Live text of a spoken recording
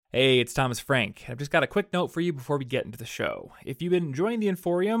Hey, it's Thomas Frank. I've just got a quick note for you before we get into the show. If you've been enjoying the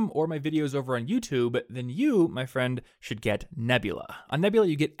Inforium or my videos over on YouTube, then you, my friend, should get Nebula. On Nebula,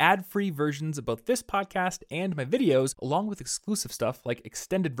 you get ad-free versions of both this podcast and my videos, along with exclusive stuff like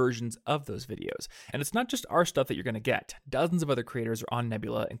extended versions of those videos. And it's not just our stuff that you're going to get. Dozens of other creators are on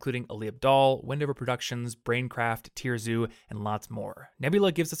Nebula, including Ali Abdaal, Wendover Productions, Braincraft, Tierzoo, and lots more.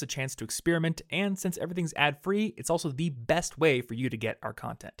 Nebula gives us a chance to experiment, and since everything's ad-free, it's also the best way for you to get our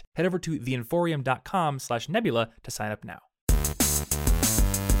content. Head over to theinforium.com/nebula to sign up now.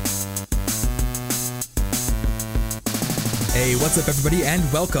 Hey, what's up, everybody, and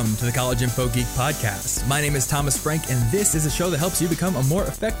welcome to the College Info Geek Podcast. My name is Thomas Frank, and this is a show that helps you become a more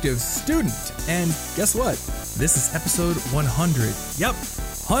effective student. And guess what? This is episode 100. Yep,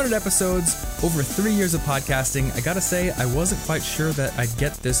 100 episodes, over 3 years of podcasting. I gotta say, I wasn't quite sure that I'd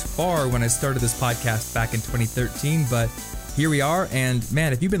get this far when I started this podcast back in 2013, but here we are, and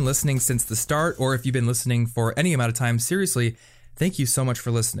man, if you've been listening since the start, or if you've been listening for any amount of time, seriously, thank you so much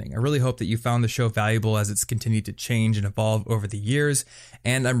for listening. I really hope that you found the show valuable as it's continued to change and evolve over the years,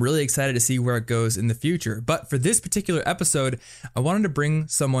 and I'm really excited to see where it goes in the future. But for this particular episode, I wanted to bring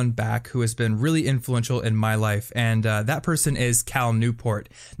someone back who has been really influential in my life, and that person is Cal Newport.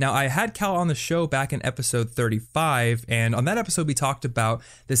 Now, I had Cal on the show back in episode 35, and on that episode, we talked about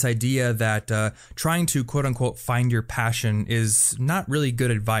this idea that trying to quote-unquote find your passion is not really good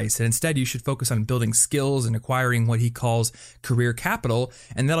advice, and instead you should focus on building skills and acquiring what he calls career capital,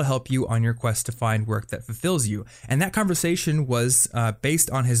 and that'll help you on your quest to find work that fulfills you. And that conversation was based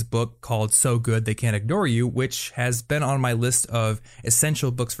on his book called So Good They Can't Ignore You, which has been on my list of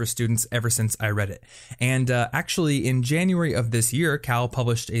essential books for students ever since I read it. And actually, in January of this year, Cal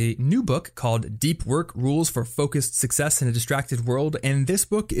published a new book called Deep Work: Rules for Focused Success in a Distracted World. And this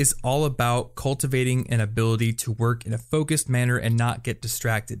book is all about cultivating an ability to work in a focused manner and not get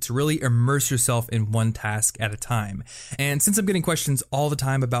distracted, to really immerse yourself in one task at a time. And since I'm getting questions all the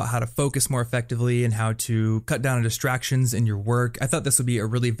time about how to focus more effectively and how to cut down on distractions in your work, I thought this would be a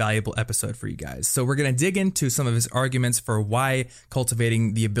really valuable episode for you guys. So we're going to dig into some of his arguments for why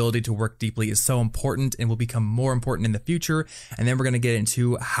cultivating the ability to work deeply is so important and will become more important in the future. And then we're going to get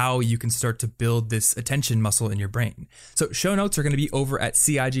into how you can start to build this attention muscle in your brain. So show notes are going to be over at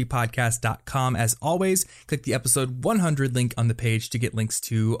cigpodcast.com. As always, click the episode 100 link on the page to get links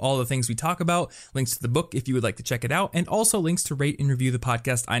to all the things we talk about, links to the book if you would like to check it out, and also links to rate and review the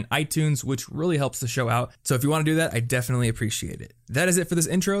podcast on iTunes, which really helps the show out. So if you want to do that, I definitely appreciate it. That is it for this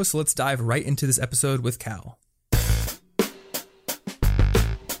intro, so let's dive right into this episode with Cal.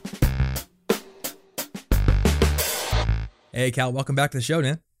 Hey, Cal, welcome back to the show,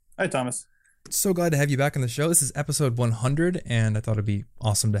 man. Hi, Thomas. So glad to have you back on the show. This is episode 100, and I thought it'd be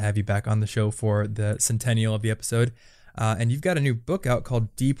awesome to have you back on the show for the centennial of the episode. And you've got a new book out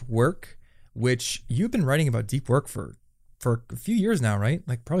called Deep Work, which you've been writing about deep work for a few years now, right?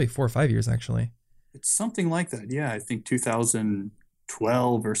 Like probably 4 or 5 years, actually. It's something like that. Yeah, I think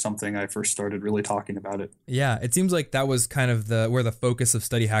 2012 or something, I first started really talking about it. Yeah, it seems like that was kind of where the focus of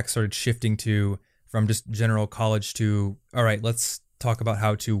Study Hack started shifting to, from just general college to, all right, let's talk about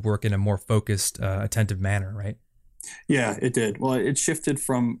how to work in a more focused, attentive manner, right? Yeah, it did. Well, it shifted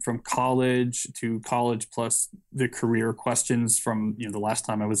from college to college plus the career questions from, the last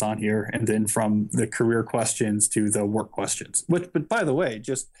time I was on here, and then from the career questions to the work questions, but by the way,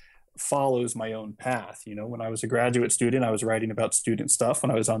 just follows my own path. When I was a graduate student, I was writing about student stuff. When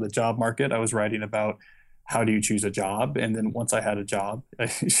I was on the job market, I was writing about how do you choose a job? And then once I had a job, I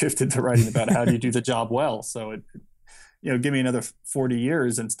shifted to writing about how do you do the job well. So give me another 40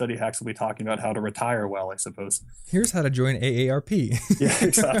 years and Study Hacks will be talking about how to retire well, I suppose. Here's how to join AARP. Yeah,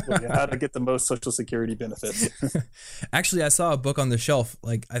 exactly. Yeah, how to get the most Social Security benefits. Actually, I saw a book on the shelf,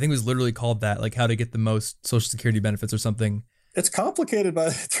 like I think it was literally called that, like how to get the most Social Security benefits or something. It's complicated,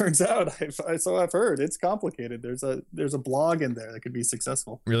 but it turns out, so I've heard, it's complicated. There's a blog in there that could be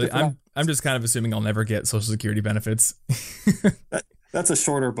successful. Really? I'm just kind of assuming I'll never get Social Security benefits. That's a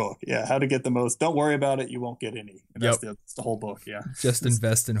shorter book. Yeah. How to get the most. Don't worry about it. You won't get any. That's the whole book. Yeah. Just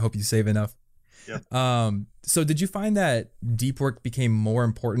invest and hope you save enough. Yep. So did you find that deep work became more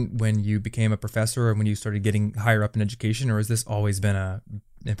important when you became a professor or when you started getting higher up in education, or has this always been an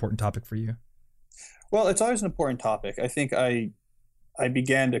important topic for you? Well, it's always an important topic. I think I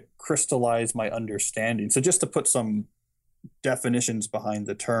began to crystallize my understanding. So just to put some definitions behind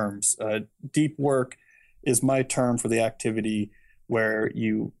the terms, deep work is my term for the activity where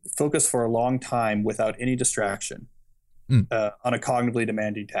you focus for a long time without any distraction on a cognitively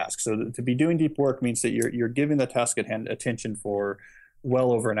demanding task. So to be doing deep work means that you're giving the task at hand attention for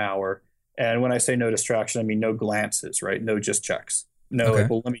well over an hour. And when I say no distraction, I mean no glances, right? No just checks. No, Okay.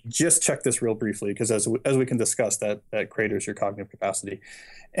 like, well, let me just check this real briefly because as we can discuss, that craters your cognitive capacity.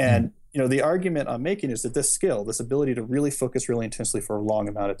 Mm. And the argument I'm making is that this skill, this ability to really focus really intensely for a long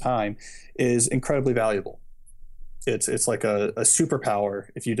amount of time, is incredibly valuable. It's like a superpower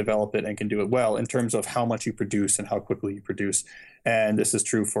if you develop it and can do it well in terms of how much you produce and how quickly you produce. And this is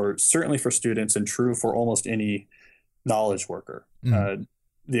true for certainly for students and true for almost any knowledge worker. Mm.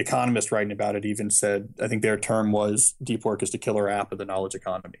 The Economist writing about it even said, I think their term was deep work is the killer app of the knowledge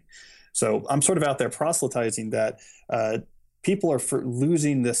economy. So I'm sort of out there proselytizing that people are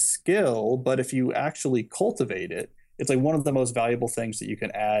losing this skill, but if you actually cultivate it, it's like one of the most valuable things that you can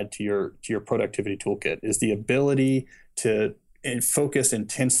add to your productivity toolkit is the ability to focus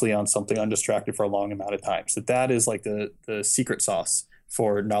intensely on something undistracted for a long amount of time. So that is like the secret sauce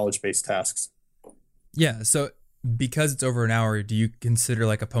for knowledge-based tasks. Yeah. So because it's over an hour, do you consider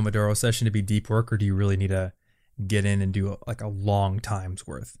like a Pomodoro session to be deep work, or do you really need to get in and do like a long time's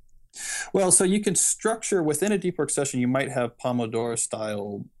worth? Well, so you can structure within a deep work session, you might have Pomodoro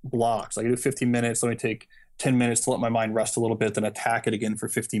style blocks. Like I do 15 minutes, let me take 10 minutes to let my mind rest a little bit, then attack it again for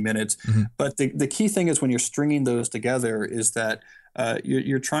 50 minutes. Mm-hmm. But the key thing is when you're stringing those together is that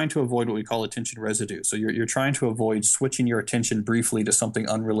you're trying to avoid what we call attention residue. So you're trying to avoid switching your attention briefly to something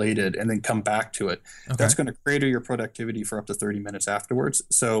unrelated and then come back to it. Okay. That's going to crater your productivity for up to 30 minutes afterwards.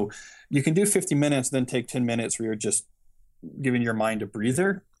 So you can do 50 minutes, then take 10 minutes where you're just giving your mind a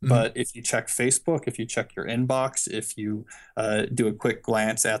breather. Mm-hmm. But if you check Facebook, if you check your inbox, if you do a quick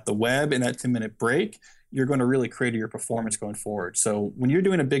glance at the web in that 10-minute break, you're going to really crater your performance going forward. So when you're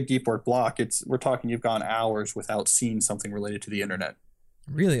doing a big deep work block, we're talking you've gone hours without seeing something related to the internet.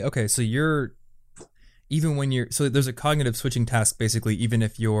 Really? Okay. So so there's a cognitive switching task, basically, even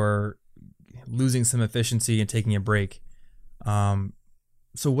if you're losing some efficiency and taking a break.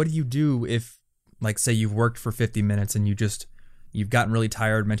 So what do you do if, like, say you've worked for 50 minutes and you've gotten really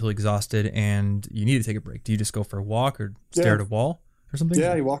tired, mentally exhausted, and you need to take a break? Do you just go for a walk or stare at a wall or something?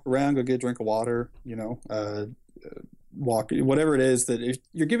 Yeah, you walk around, go get a drink of water, walk, whatever it is that if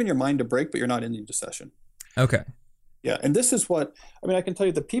you're giving your mind a break, but you're not ending the session. Okay. Yeah, and this is what, I can tell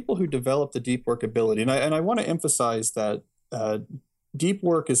you the people who develop the deep work ability, and I want to emphasize that deep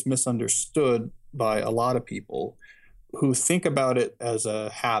work is misunderstood by a lot of people who think about it as a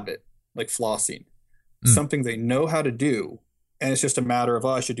habit, like flossing, something they know how to do, and it's just a matter of,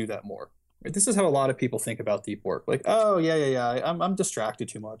 I should do that more. Right? This is how a lot of people think about deep work. Like, oh, yeah, I'm distracted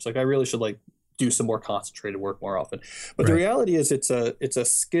too much. Like, I really should do some more concentrated work more often. But the reality is it's a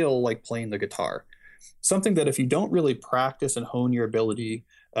skill like playing the guitar. Something that if you don't really practice and hone your ability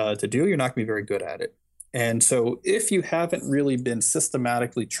to do, you're not going to be very good at it. And so if you haven't really been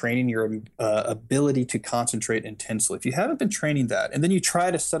systematically training your ability to concentrate intensely, if you haven't been training that, and then you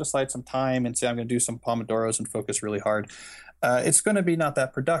try to set aside some time and say, I'm going to do some Pomodoros and focus really hard, it's going to be not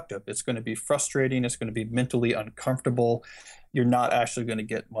that productive. It's going to be frustrating. It's going to be mentally uncomfortable. You're not actually going to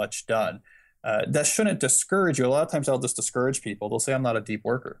get much done. That shouldn't discourage you. A lot of times I'll just discourage people. They'll say, I'm not a deep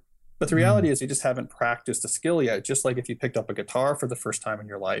worker. But the reality is you just haven't practiced a skill yet. Just like if you picked up a guitar for the first time in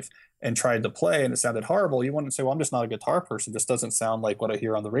your life and tried to play and it sounded horrible, you wouldn't say, well, I'm just not a guitar person. This doesn't sound like what I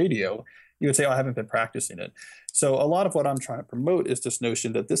hear on the radio. You would say, oh, I haven't been practicing it. So a lot of what I'm trying to promote is this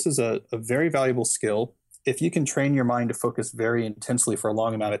notion that this is a very valuable skill. If you can train your mind to focus very intensely for a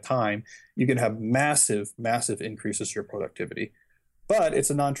long amount of time, you can have massive, massive increases to your productivity. But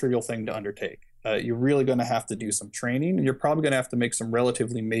it's a non-trivial thing to undertake. You're really going to have to do some training, and you're probably going to have to make some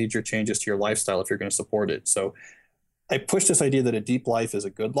relatively major changes to your lifestyle if you're going to support it. So I push this idea that a deep life is a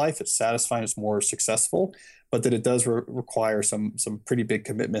good life. It's satisfying, it's more successful, but that it does require some pretty big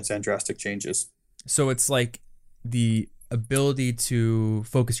commitments and drastic changes. So it's like the ability to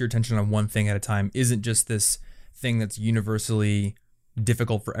focus your attention on one thing at a time isn't just this thing that's universally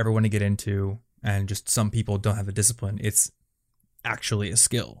difficult for everyone to get into, and just some people don't have the discipline. It's actually a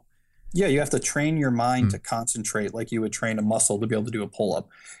skill. Yeah, you have to train your mind to concentrate like you would train a muscle to be able to do a pull-up.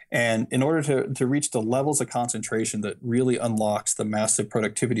 And in order to reach the levels of concentration that really unlocks the massive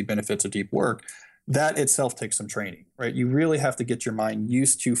productivity benefits of deep work, that itself takes some training, right? You really have to get your mind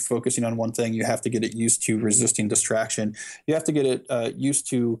used to focusing on one thing. You have to get it used to resisting distraction. You have to get it used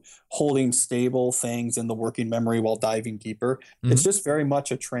to holding stable things in the working memory while diving deeper. It's just very much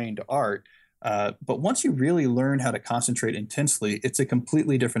a trained art. But once you really learn how to concentrate intensely, it's a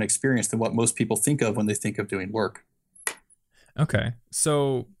completely different experience than what most people think of when they think of doing work. Okay.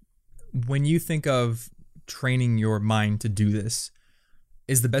 So when you think of training your mind to do this,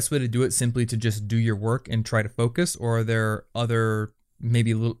 is the best way to do it simply to just do your work and try to focus, or are there other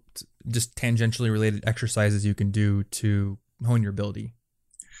maybe just tangentially related exercises you can do to hone your ability?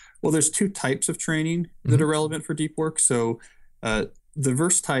 Well, there's two types of training that are relevant for deep work. So the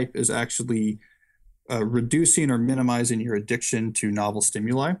verse type is actually reducing or minimizing your addiction to novel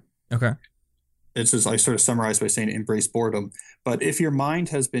stimuli. Okay. It's just, I sort of summarize by saying embrace boredom. But if your mind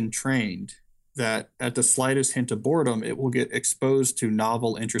has been trained that at the slightest hint of boredom, it will get exposed to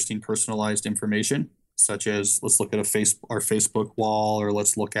novel, interesting, personalized information, such as let's look at our Facebook wall, or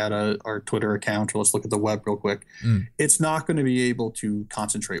let's look at our Twitter account, or let's look at the web real quick. It's not going to be able to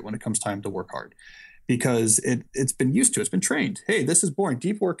concentrate when it comes time to work hard because it's been used to, it's been trained. Hey, this is boring.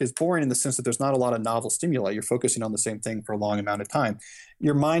 Deep work is boring in the sense that there's not a lot of novel stimuli. You're focusing on the same thing for a long amount of time.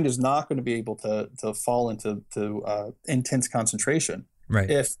 Your mind is not going to be able to fall into intense concentration. Right.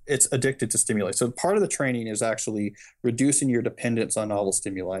 If it's addicted to stimuli. So part of the training is actually reducing your dependence on novel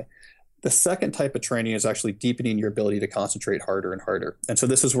stimuli. The second type of training is actually deepening your ability to concentrate harder and harder. And so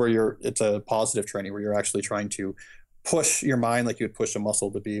this is where it's a positive training where you're actually trying to push your mind like you would push a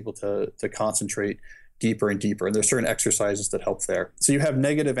muscle to be able to concentrate deeper and deeper. And there's certain exercises that help there. So you have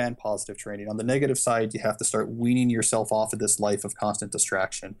negative and positive training. On the negative side, you have to start weaning yourself off of this life of constant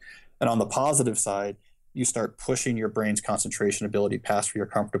distraction. And on the positive side, you start pushing your brain's concentration ability past where you're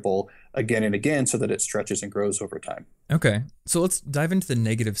comfortable again and again so that it stretches and grows over time. Okay. So let's dive into the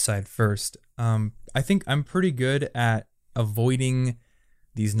negative side first. I think I'm pretty good at avoiding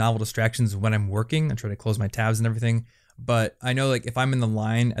these novel distractions when I'm working. I try to close my tabs and everything. But I know like if I'm in the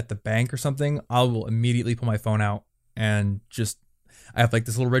line at the bank or something, I will immediately pull my phone out and I have like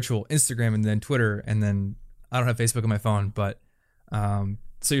this little ritual, Instagram and then Twitter, and then I don't have Facebook on my phone. But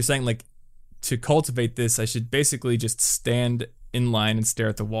so you're saying like, to cultivate this, I should basically just stand in line and stare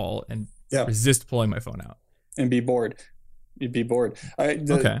at the wall and resist pulling my phone out. And be bored. You'd be bored.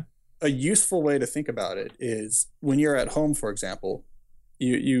 Okay. A useful way to think about it is when you're at home, for example,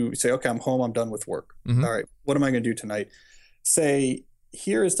 you say, okay, I'm home, I'm done with work. Mm-hmm. All right, what am I going to do tonight? Say,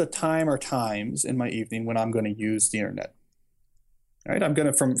 here is the time or times in my evening when I'm going to use the internet. All right, I'm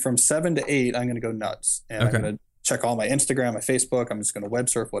going to, from 7 to 8, I'm going to go nuts. And I'm going to check all my Instagram, my Facebook. I'm just going to web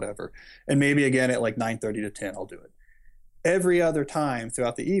surf, whatever. And maybe again at like 9:30 to 10, I'll do it. Every other time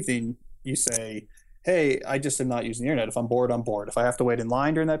throughout the evening, you say, hey, I just am not using the internet. If I'm bored, I'm bored. If I have to wait in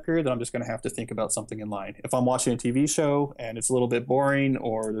line during that period, then I'm just going to have to think about something in line. If I'm watching a TV show and it's a little bit boring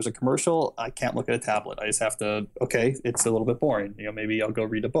or there's a commercial, I can't look at a tablet. I just have to, okay, it's a little bit boring. Maybe I'll go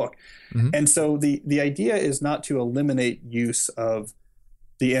read a book. Mm-hmm. And so the idea is not to eliminate use of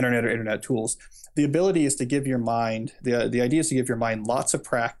the internet or internet tools. The ability is to give your mind, the idea is to give your mind lots of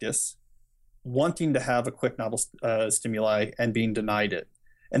practice, wanting to have a quick novel stimuli and being denied it.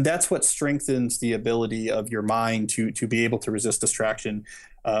 And that's what strengthens the ability of your mind to be able to resist distraction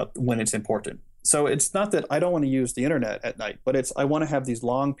when it's important. So it's not that I don't want to use the internet at night, but I want to have these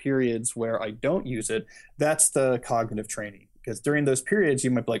long periods where I don't use it. That's the cognitive training. Because during those periods,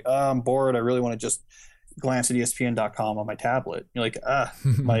 you might be like, I'm bored. I really want to just glance at ESPN.com on my tablet. You're like,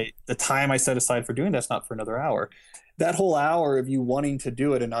 the time I set aside for doing that's not for another hour. That whole hour of you wanting to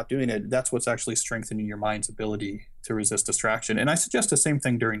do it and not doing it, that's what's actually strengthening your mind's ability to resist distraction. And I suggest the same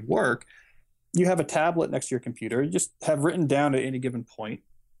thing during work. You have a tablet next to your computer. You just have written down at any given point,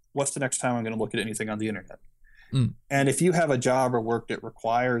 what's the next time I'm going to look at anything on the internet? And if you have a job or work that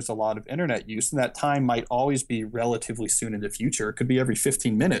requires a lot of internet use, then that time might always be relatively soon in the future. It could be every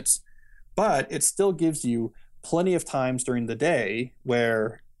 15 minutes. But it still gives you plenty of times during the day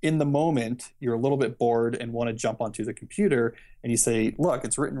where in the moment you're a little bit bored and want to jump onto the computer and you say, look,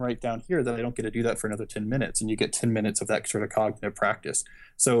 it's written right down here that I don't get to do that for another 10 minutes. And you get 10 minutes of that sort of cognitive practice.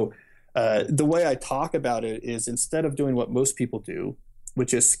 So the way I talk about it is instead of doing what most people do,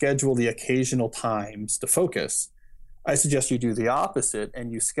 which is schedule the occasional times to focus, I suggest you do the opposite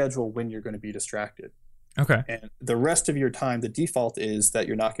and you schedule when you're going to be distracted. Okay. And the rest of your time, the default is that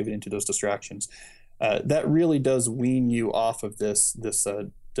you're not giving into those distractions. That really does wean you off of this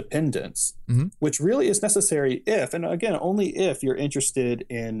dependence, mm-hmm. which really is necessary if, and again, only if you're interested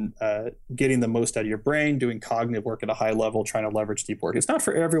in getting the most out of your brain, doing cognitive work at a high level, trying to leverage deep work. It's not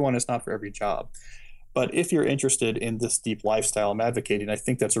for everyone. It's not for every job. But if you're interested in this deep lifestyle I'm advocating, I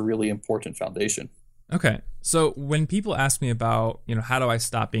think that's a really important foundation. Okay. So when people ask me about, how do I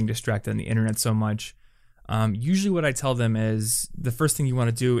stop being distracted on the internet so much? Usually what I tell them is the first thing you want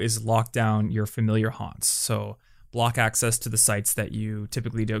to do is lock down your familiar haunts. So block access to the sites that you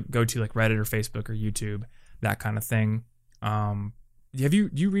typically go to, like Reddit or Facebook or YouTube, that kind of thing. Do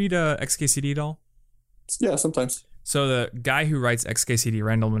you read XKCD at all? Yeah, sometimes. So the guy who writes XKCD,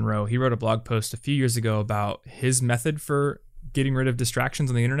 Randall Munroe, he wrote a blog post a few years ago about his method for getting rid of distractions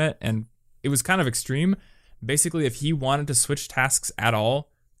on the internet, and it was kind of extreme. Basically, if he wanted to switch tasks at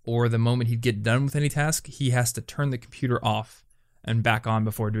all, or the moment he'd get done with any task, he has to turn the computer off and back on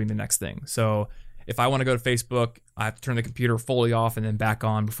before doing the next thing. So if I want to go to Facebook, I have to turn the computer fully off and then back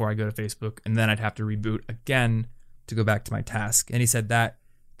on before I go to Facebook. And then I'd have to reboot again to go back to my task. And he said that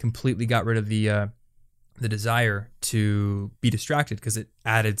completely got rid of the desire to be distracted because it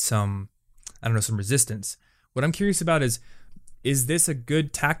added some resistance. What I'm curious about is this a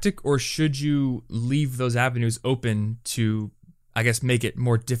good tactic, or should you leave those avenues open to, I guess, make it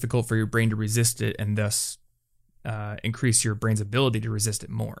more difficult for your brain to resist it and thus increase your brain's ability to resist it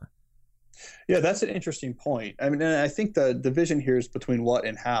more? Yeah, that's an interesting point. I mean, and I think the division here is between what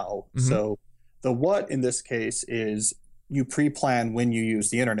and how. Mm-hmm. So the what in this case is you pre-plan when you use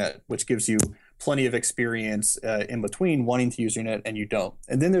the internet, which gives you plenty of experience in between wanting to use the internet and you don't.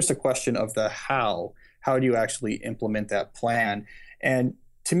 And then there's the question of the how. How do you actually implement that plan? And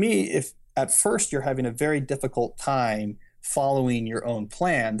to me, if at first you're having a very difficult time following your own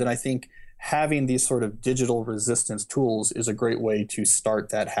plan, then I think having these sort of digital resistance tools is a great way to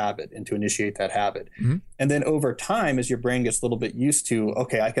start that habit and to initiate that habit. Mm-hmm. And then over time, as your brain gets a little bit used to,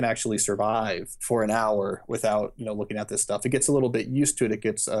 okay, I can actually survive for an hour without, looking at this stuff. It gets a little bit used to it. It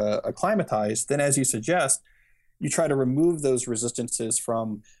gets acclimatized. Then, as you suggest, you try to remove those resistances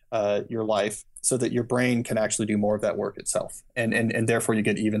from your life so that your brain can actually do more of that work itself. And therefore you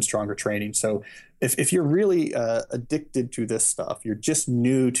get even stronger training. So if you're really addicted to this stuff, you're just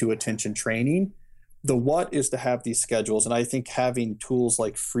new to attention training, the what is to have these schedules. And I think having tools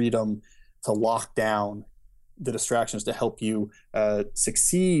like Freedom to lock down the distractions to help you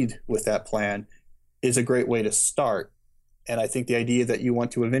succeed with that plan is a great way to start. And I think the idea that you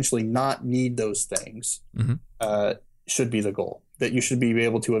want to eventually not need those things should be the goal. That you should be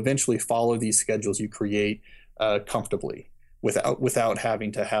able to eventually follow these schedules you create comfortably without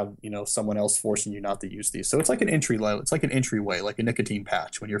having to have someone else forcing you not to use these. So it's like an entryway, like a nicotine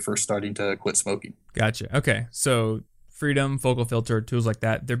patch when you're first starting to quit smoking. Gotcha. Okay, so Freedom, Focal Filter, tools like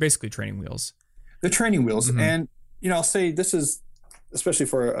that—they're basically training wheels. They're training wheels, and I'll say this is especially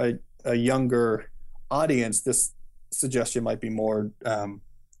for a younger audience. This suggestion might be more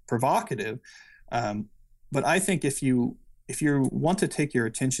provocative, but I think if you want to take your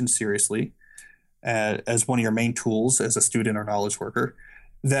attention seriously as one of your main tools as a student or knowledge worker,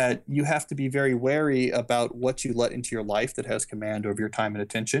 that you have to be very wary about what you let into your life that has command over your time and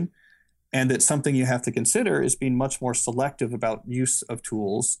attention, and that something you have to consider is being much more selective about use of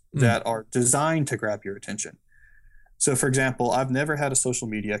tools that are designed to grab your attention. So, for example, I've never had a social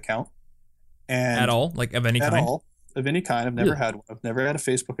media account. At all? Like of any kind? At all. Of any kind. I've never had one. I've never had a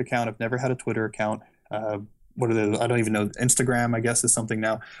Facebook account. I've never had a Twitter account. What are they? I don't even know. Instagram, I guess, is something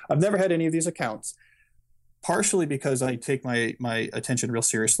now. I've never had any of these accounts, partially because I take my attention real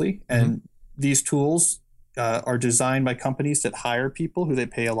seriously. And these tools are designed by companies that hire people who they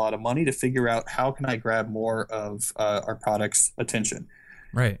pay a lot of money to figure out how can I grab more of our product's attention.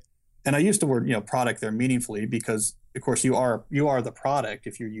 Right. And I use the word, product there meaningfully because, of course, you are the product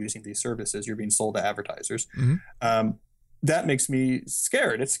if you're using these services. You're being sold to advertisers. That makes me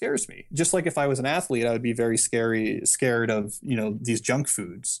scared. It scares me. Just like if I was an athlete, I would be very scared of, these junk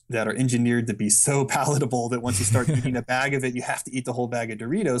foods that are engineered to be so palatable that once you start eating a bag of it, you have to eat the whole bag of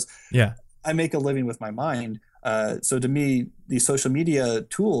Doritos. Yeah. I make a living with my mind. So to me, these social media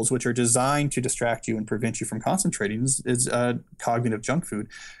tools, which are designed to distract you and prevent you from concentrating, is cognitive junk food.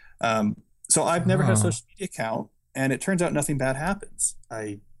 So I've never had a social media account, and it turns out nothing bad happens.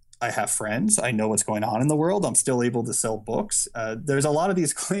 I have friends. I know what's going on in the world. I'm still able to sell books. There's a lot of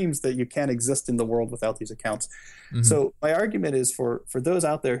these claims that you can't exist in the world without these accounts. So my argument is for those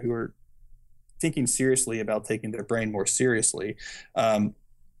out there who are thinking seriously about taking their brain more seriously,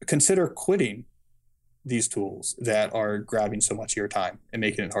 consider quitting these tools that are grabbing so much of your time and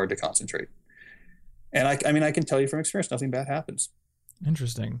making it hard to concentrate. And I can tell you from experience, nothing bad happens.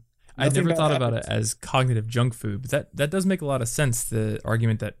 Interesting. I never thought about it as cognitive junk food, but that does make a lot of sense. The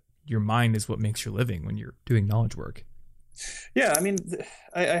argument that your mind is what makes your living when you're doing knowledge work. Yeah,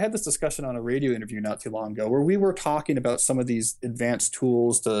 I had this discussion on a radio interview not too long ago where we were talking about some of these advanced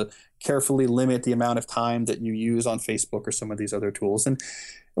tools to carefully limit the amount of time that you use on Facebook or some of these other tools. And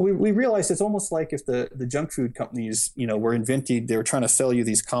we realized it's almost like if the junk food companies, they were trying to sell you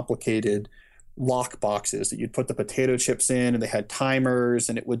these complicated lock boxes that you'd put the potato chips in, and they had timers,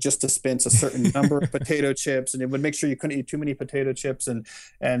 and it would just dispense a certain number of potato chips, and it would make sure you couldn't eat too many potato chips, and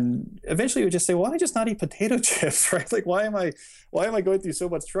eventually you would just say, why don't I just not eat potato chips, right? Like, why am I going through so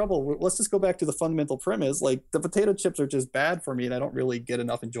much trouble? Let's just go back to the fundamental premise. Like, the potato chips are just bad for me, and I don't really get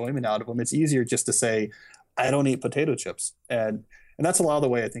enough enjoyment out of them. It's easier just to say, I don't eat potato chips, and that's a lot of the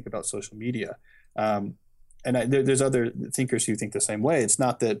way I think about social media. And there's other thinkers who think the same way. It's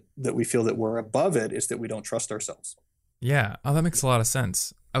not that we feel that we're above it. It's that we don't trust ourselves. Yeah. Oh, that makes a lot of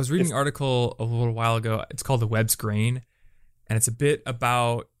sense. I was reading an article a little while ago. It's called The Web's Grain, and it's a bit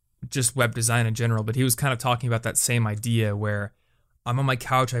about just web design in general, but he was kind of talking about that same idea where I'm on my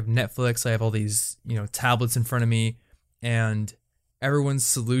couch, I have Netflix, I have all these, tablets in front of me, and everyone's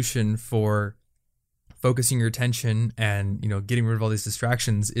solution for focusing your attention and, getting rid of all these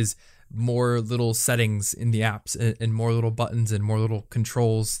distractions is more little settings in the apps and more little buttons and more little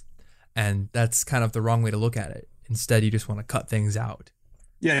controls. And that's kind of the wrong way to look at it. Instead, you just want to cut things out.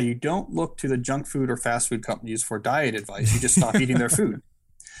 Yeah, you don't look to the junk food or fast food companies for diet advice. You just stop eating their food.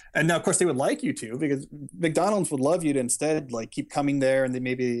 And now, of course, they would like you to, because McDonald's would love you to instead keep coming there, and they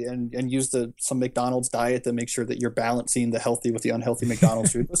maybe and use some McDonald's diet to make sure that you're balancing the healthy with the unhealthy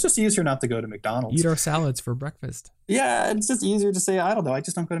McDonald's food. It's just easier not to go to McDonald's. Eat our salads for breakfast. Yeah, it's just easier to say, I don't know, I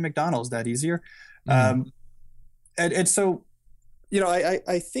just don't go to McDonald's. That easier. And so,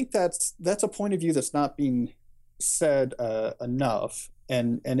 I think that's a point of view that's not being said enough,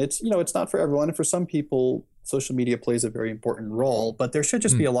 and it's it's not for everyone, and for some people social media plays a very important role, but there should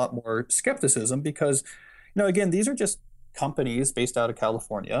just be a lot more skepticism because, again, these are just companies based out of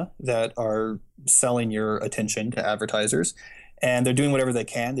California that are selling your attention to advertisers, and they're doing whatever they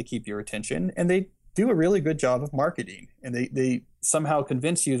can to keep your attention, and they do a really good job of marketing, and they somehow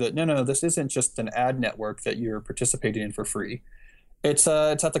convince you that no, this isn't just an ad network that you're participating in for free. It's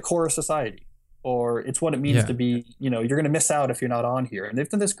at the core of society. Or it's what it means to be, you're going to miss out if you're not on here. And they've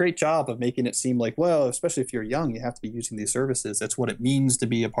done this great job of making it seem like, well, especially if you're young, you have to be using these services. That's what it means to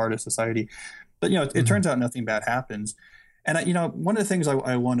be a part of society. But, it turns out nothing bad happens. And, one of the things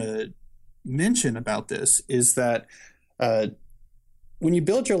I want to mention about this is that when you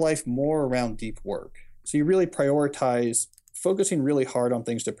build your life more around deep work, so you really prioritize focusing really hard on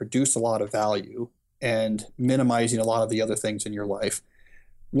things that produce a lot of value and minimizing a lot of the other things in your life,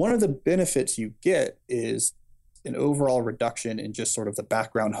 one of the benefits you get is an overall reduction in just sort of the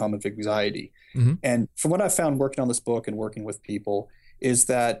background hum of anxiety. And from what I've found working on this book and working with people is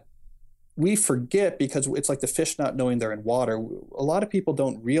that we forget, because it's like the fish not knowing they're in water. A lot of people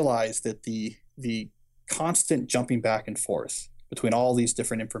don't realize that the constant jumping back and forth between all these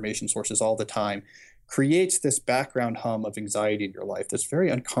different information sources all the time creates this background hum of anxiety in your life that's very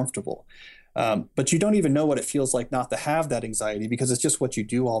uncomfortable. But you don't even know what it feels like not to have that anxiety because it's just what you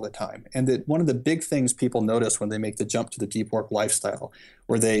do all the time. And that one of the big things people notice when they make the jump to the deep work lifestyle,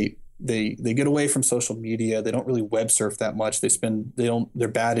 where they get away from social media, they don't really web surf that much, they're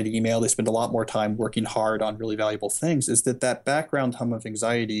bad at email, they spend a lot more time working hard on really valuable things, is that background hum of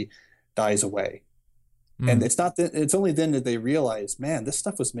anxiety dies away. And it's only then that they realize, man, this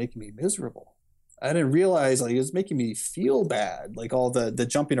stuff was making me miserable. I didn't realize it was making me feel bad. All the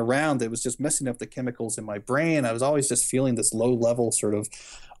jumping around, it was just messing up the chemicals in my brain. I was always just feeling this low level sort of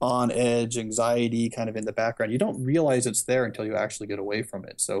on edge anxiety kind of in the background. You don't realize it's there until you actually get away from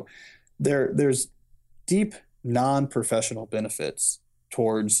it. So there's deep non-professional benefits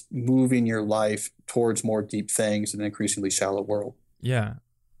towards moving your life towards more deep things in an increasingly shallow world. Yeah.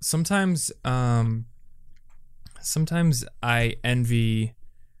 Sometimes I envy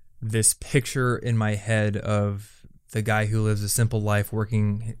this picture in my head of the guy who lives a simple life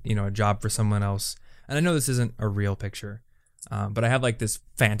working, a job for someone else. And I know this isn't a real picture, but I have this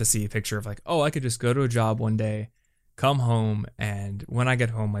fantasy picture of I could just go to a job one day, come home, and when I get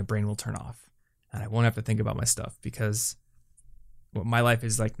home, my brain will turn off and I won't have to think about my stuff, because what my life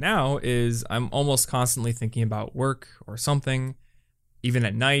is like now is I'm almost constantly thinking about work or something, even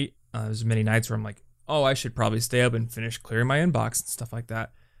at night. There's many nights where I'm like, oh, I should probably stay up and finish clearing my inbox and stuff like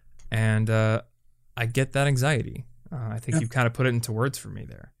that. And I get that anxiety. I think you've kind of put it into words for me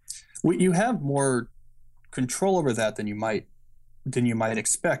there. Well, you have more control over that than you might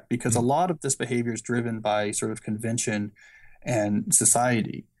expect, because a lot of this behavior is driven by sort of convention and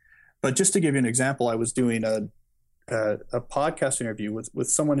society. But just to give you an example, I was doing a podcast interview with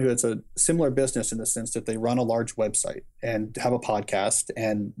someone who has a similar business in the sense that they run a large website and have a podcast,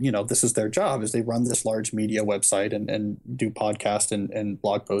 and this is their job, is they run this large media website and do podcast and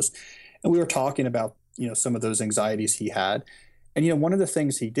blog posts. And we were talking about some of those anxieties he had, and one of the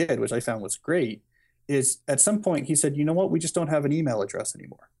things he did, which I found was great, is at some point he said, you know what, we just don't have an email address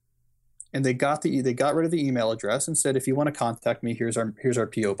anymore. And they got rid of the email address and said, if you want to contact me, here's our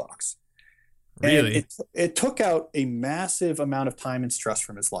PO box. Really? And it took out a massive amount of time and stress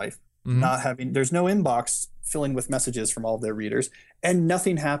from his life. There's no inbox filling with messages from all of their readers, and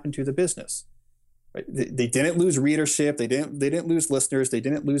nothing happened to the business. Right? They didn't lose readership. They didn't lose listeners. They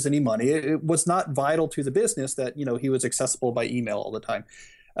didn't lose any money. It was not vital to the business that he was accessible by email all the time.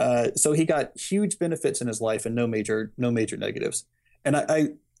 So he got huge benefits in his life and no major negatives. And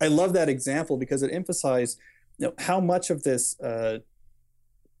I love that example because it emphasized how much of this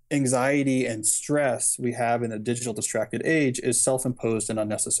anxiety and stress we have in a digital distracted age is self-imposed and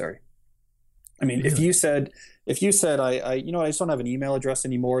unnecessary. I mean, Really? if you said, I just don't have an email address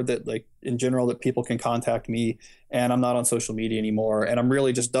anymore that like in general that people can contact me, and I'm not on social media anymore, and I'm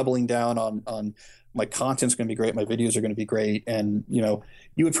really just doubling down on my content's going to be great, my videos are going to be great, and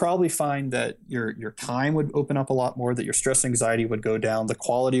you would probably find that your time would open up a lot more, that your stress and anxiety would go down, the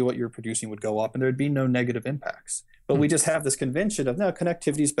quality of what you're producing would go up, and there'd be no negative impacts. But we just have this convention of no,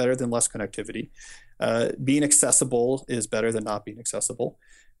 connectivity is better than less connectivity. Being accessible is better than not being accessible.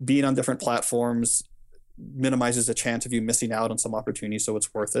 Being on different platforms minimizes the chance of you missing out on some opportunity, so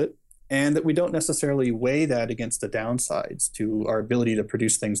it's worth it. And that we don't necessarily weigh that against the downsides to our ability to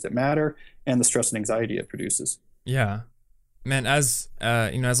produce things that matter and the stress and anxiety it produces. Yeah, man. As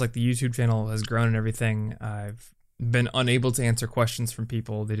as like the YouTube channel has grown and everything, I've been unable to answer questions from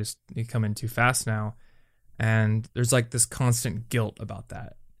people. They come in too fast now, and there's like this constant guilt about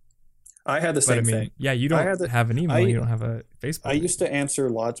that. I had the same thing. Yeah, you don't have an email. You don't have a Facebook. I used to answer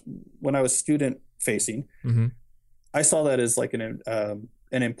lots when I was student facing. Mm-hmm. I saw that as like an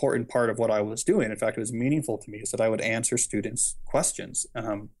important part of what I was doing. In fact, it was meaningful to me, is that I would answer students' questions.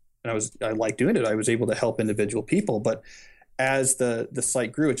 And I liked doing it. I was able to help individual people. But as the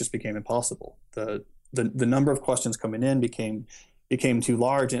site grew, it just became impossible. The number of questions coming in became too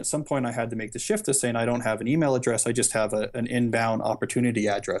large. And at some point I had to make the shift to saying, I don't have an email address. I just have an inbound opportunity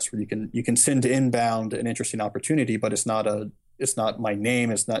address where you can send inbound an interesting opportunity, but it's not my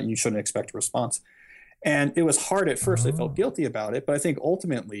name. You shouldn't expect a response. And it was hard at first. I felt guilty about it, but I think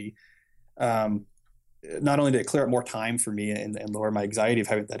ultimately, not only did it clear up more time for me and lower my anxiety of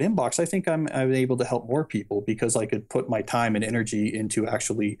having that inbox, I think I'm able to help more people because I could put my time and energy into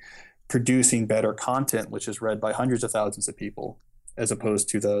actually producing better content, which is read by hundreds of thousands of people, as opposed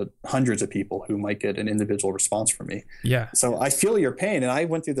to the hundreds of people who might get an individual response from me. Yeah. So I feel your pain, and I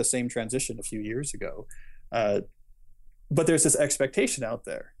went through the same transition a few years ago. But there's this expectation out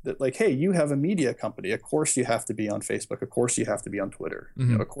there that like, hey, you have a media company. Of course you have to be on Facebook. Of course you have to be on Twitter.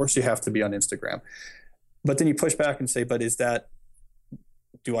 Mm-hmm. Of course you have to be on Instagram. But then you push back and say, but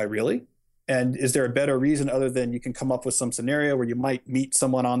do I really? And is there a better reason other than you can come up with some scenario where you might meet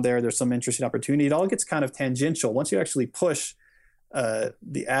someone on there, there's some interesting opportunity? It all gets kind of tangential. Once you actually push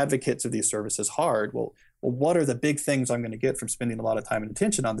the advocates of these services hard, well, what are the big things I'm going to get from spending a lot of time and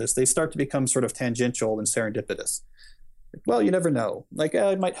attention on this? They start to become sort of tangential and serendipitous. Well, you never know. Like,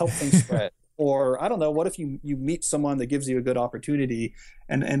 it might help things spread. Or I don't know, what if you meet someone that gives you a good opportunity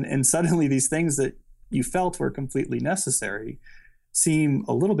and suddenly these things that you felt were completely necessary seem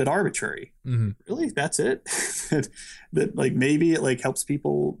a little bit arbitrary. Mm-hmm. Really? That's it? that like maybe it like helps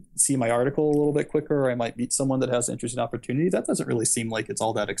people see my article a little bit quicker, or I might meet someone that has an interesting opportunity. That doesn't really seem like it's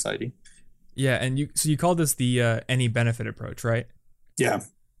all that exciting. Yeah, and you call this the any benefit approach, right? Yeah.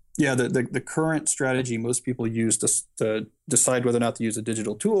 Yeah, the current strategy most people use to decide whether or not to use a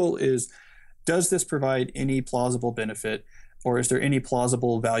digital tool is, does this provide any plausible benefit, or is there any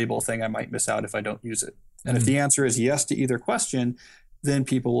plausible, valuable thing I might miss out if I don't use it? And if the answer is yes to either question, then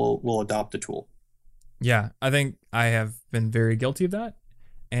people will adopt the tool. Yeah, I think I have been very guilty of that.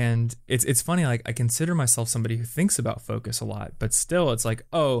 And it's funny, like I consider myself somebody who thinks about focus a lot, but still it's like,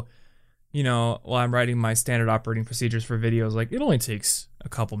 while I'm writing my standard operating procedures for videos, like it only takes a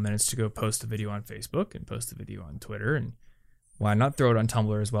couple minutes to go post a video on Facebook and post a video on Twitter, and why not throw it on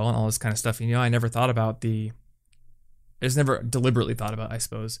Tumblr as well and all this kind of stuff. I never thought about I just never deliberately thought about, I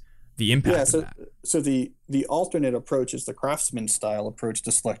suppose, the impact of that. So the alternate approach is the craftsman style approach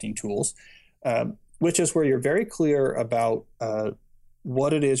to selecting tools, which is where you're very clear about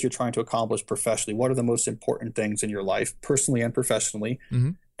what it is you're trying to accomplish professionally. What are the most important things in your life, personally and professionally?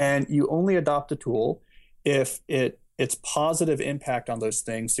 Mm-hmm. And you only adopt a tool if its positive impact on those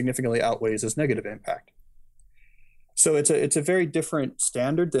things significantly outweighs its negative impact. So it's a very different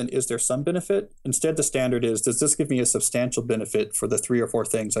standard than is there some benefit? Instead, the standard is, does this give me a substantial benefit for the 3 or 4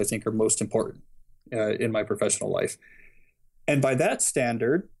 things I think are most important in my professional life? And by that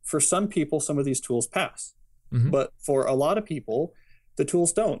standard, for some people, some of these tools pass. Mm-hmm. But for a lot of people, the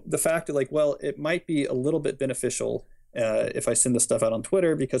tools don't. The fact that it might be a little bit beneficial if I send this stuff out on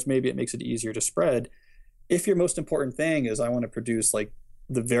Twitter because maybe it makes it easier to spread. If your most important thing is I want to produce like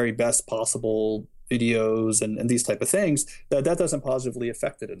the very best possible videos and these type of things, that doesn't positively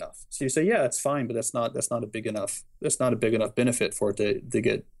affect it enough. So you say, yeah, it's fine, but that's not a big enough benefit for it to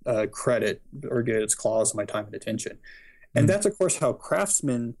get credit or get its claws in my time and attention. And that's of course how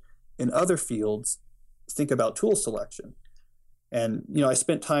craftsmen in other fields think about tool selection. And I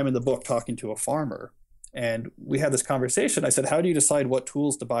spent time in the book talking to a farmer, and we had this conversation. I said, how do you decide what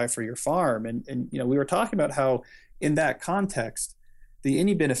tools to buy for your farm? And we were talking about how in that context, the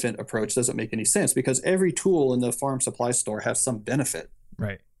any benefit approach doesn't make any sense because every tool in the farm supply store has some benefit.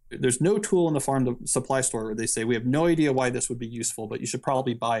 Right. There's no tool in the farm supply store where they say, we have no idea why this would be useful, but you should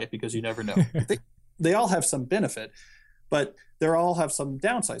probably buy it because you never know. They all have some benefit, but they all have some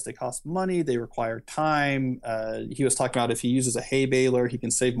downsides. They cost money. They require time. He was talking about if he uses a hay baler, he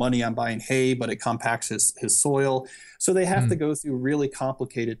can save money on buying hay, but it compacts his soil. So they have to go through really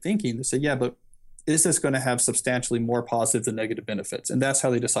complicated thinking to say, yeah, but is this going to have substantially more positive than negative benefits? And that's how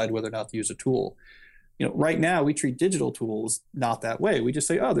they decide whether or not to use a tool. Right now we treat digital tools not that way. We just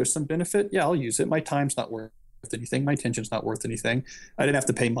say, oh, there's some benefit. Yeah, I'll use it. My time's not worth anything. My attention's not worth anything. I didn't have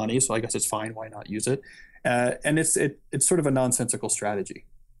to pay money, so I guess it's fine. Why not use it? And it's sort of a nonsensical strategy.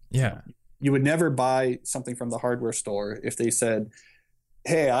 Yeah. You would never buy something from the hardware store if they said,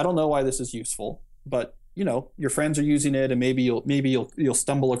 hey, I don't know why this is useful, but your friends are using it and maybe you'll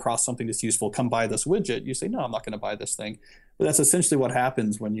stumble across something that's useful. Come buy this widget. You say, no, I'm not going to buy this thing. But that's essentially what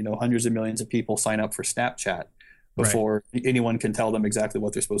happens when, hundreds of millions of people sign up for Snapchat before anyone can tell them exactly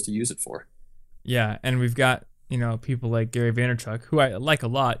what they're supposed to use it for. Yeah. And we've got, people like Gary Vaynerchuk, who I like a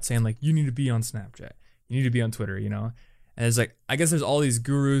lot, saying like, you need to be on Snapchat. You need to be on Twitter, And it's like, I guess there's all these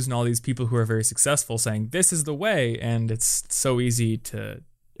gurus and all these people who are very successful saying this is the way. And it's so easy to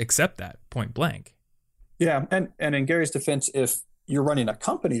accept that point blank. Yeah. And in Gary's defense, if you're running a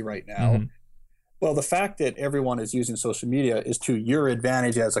company right now, well, the fact that everyone is using social media is to your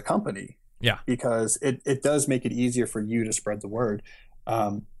advantage as a company. Yeah. Because it does make it easier for you to spread the word.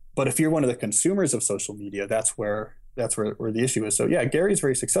 But if you're one of the consumers of social media, that's where the issue is. So yeah, Gary's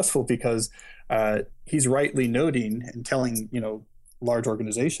very successful because he's rightly noting and telling, large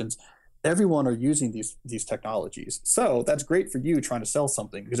organizations, everyone are using these technologies. So that's great for you trying to sell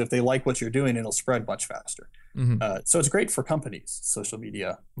something because if they like what you're doing, it'll spread much faster. So it's great for companies, social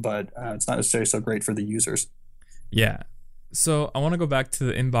media, but it's not necessarily so great for the users. Yeah. So I want to go back to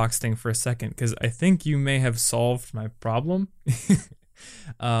the inbox thing for a second because I think you may have solved my problem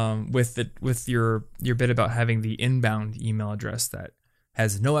with your bit about having the inbound email address that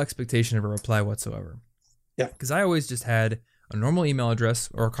has no expectation of a reply whatsoever. Yeah. Because I always just had a normal email address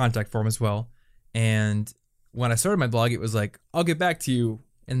or a contact form as well. And when I started my blog, it was like, I'll get back to you.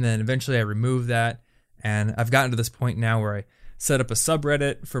 And then eventually I removed that. And I've gotten to this point now where I set up a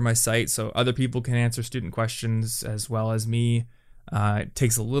subreddit for my site so other people can answer student questions as well as me. It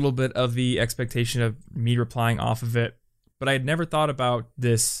takes a little bit of the expectation of me replying off of it. But I had never thought about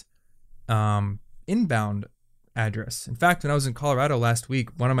this inbound address. In fact, when I was in Colorado last week,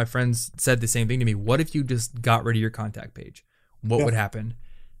 one of my friends said the same thing to me. What if you just got rid of your contact page? What would happen?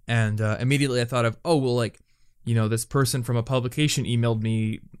 And immediately I thought of, this person from a publication emailed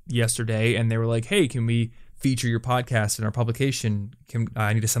me yesterday and they were like, hey, can we feature your podcast in our publication?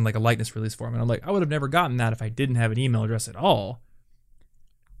 I need to send like a likeness release form. And I'm like, I would have never gotten that if I didn't have an email address at all.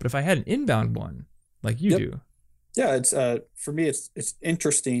 But if I had an inbound one like you do. Yeah, it's for me, it's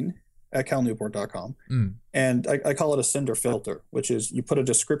interesting at calnewport.com. And I call it a sender filter, which is you put a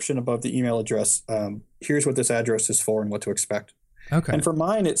description above the email address. Here's what this address is for and what to expect. Okay. And for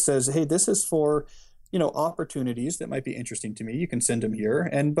mine, it says, hey, this is for, opportunities that might be interesting to me. You can send them here.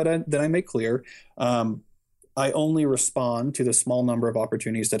 Then I make clear, I only respond to the small number of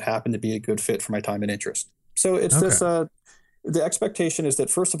opportunities that happen to be a good fit for my time and interest. So it's this, the expectation is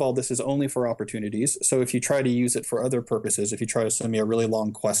that, first of all, this is only for opportunities. So if you try to use it for other purposes, if you try to send me a really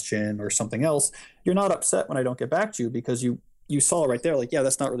long question or something else, you're not upset when I don't get back to you because you saw right there, like, yeah,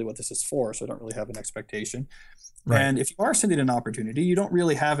 that's not really what this is for. So I don't really have an expectation. Right. And if you are sending an opportunity, you don't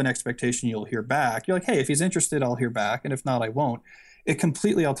really have an expectation you'll hear back. You're like, hey, if he's interested, I'll hear back. And if not, I won't.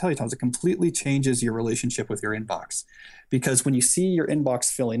 I'll tell you, Thomas, it completely changes your relationship with your inbox. Because when you see your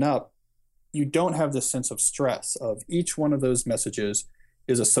inbox filling up, you don't have this sense of stress of each one of those messages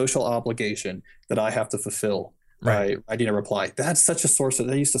is a social obligation that I have to fulfill by writing a reply. That's such a source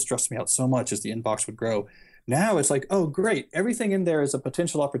that used to stress me out so much as the inbox would grow. Now it's like, oh, great. Everything in there is a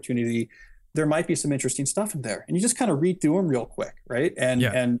potential opportunity. There might be some interesting stuff in there. And you just kind of read through them real quick, right?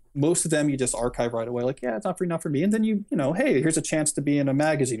 And most of them you just archive right away. Like, yeah, it's not for me. And then hey, here's a chance to be in a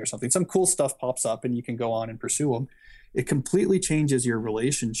magazine or something. Some cool stuff pops up and you can go on and pursue them. It completely changes your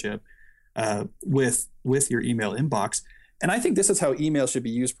relationship with your email inbox. And I think this is how email should be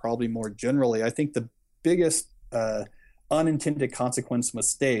used probably more generally. I think the biggest unintended consequence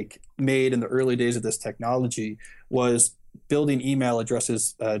mistake made in the early days of this technology was building email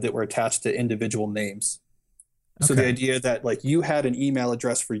addresses that were attached to individual names. So the idea that like you had an email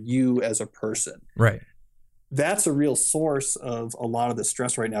address for you as a person. Right. That's a real source of a lot of the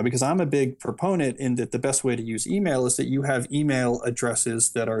stress right now, because I'm a big proponent in that the best way to use email is that you have email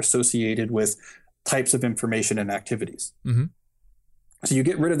addresses that are associated with types of information and activities. So you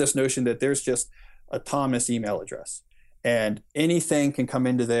get rid of this notion that there's just a Thomas email address and anything can come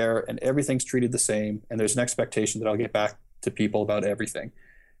into there and everything's treated the same. And there's an expectation that I'll get back to people about everything.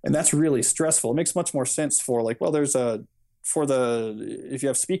 And that's really stressful. It makes much more sense for like, well, if you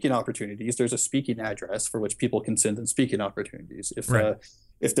have speaking opportunities, there's a speaking address for which people can send in speaking opportunities.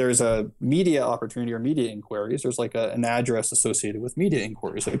 If there's a media opportunity or media inquiries, there's like an address associated with media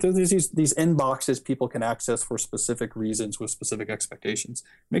inquiries. Like there's these inboxes people can access for specific reasons with specific expectations.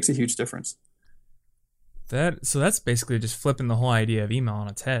 It makes a huge difference. So that's basically just flipping the whole idea of email on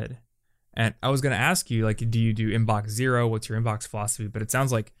its head. And I was going to ask you, like, do you do inbox zero? What's your inbox philosophy? But it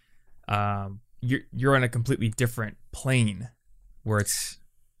sounds like you're on a completely different plane where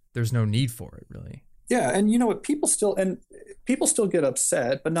there's no need for it, really. Yeah, and you know what? People still get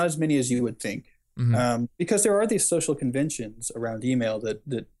upset, but not as many as you would think, because there are these social conventions around email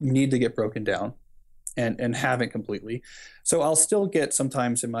that need to get broken down, and haven't completely. So I'll still get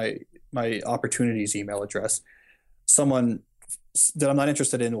sometimes in my opportunities email address, someone that I'm not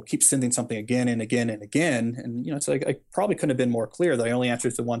interested in will keep sending something again and again and again. And, you know, it's like, I probably couldn't have been more clear that I only answer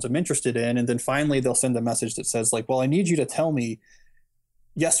the ones I'm interested in. And then finally they'll send a message that says like, well, I need you to tell me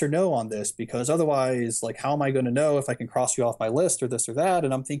yes or no on this, because otherwise, like, how am I going to know if I can cross you off my list or this or that?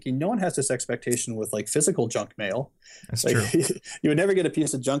 And I'm thinking no one has this expectation with like physical junk mail. That's like, true. You would never get a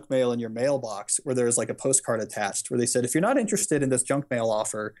piece of junk mail in your mailbox where there's like a postcard attached where they said, if you're not interested in this junk mail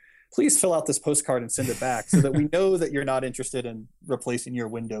offer, please fill out this postcard and send it back so that we know that you're not interested in replacing your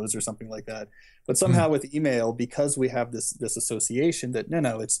windows or something like that. But somehow with email, because we have this association that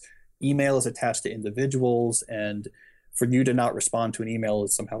it's email is attached to individuals, and for you to not respond to an email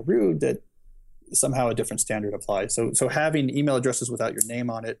is somehow rude, that somehow a different standard applies. So having email addresses without your name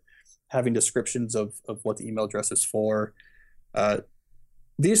on it, having descriptions of what the email address is for,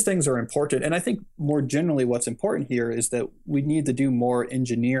 these things are important. And I think more generally what's important here is that we need to do more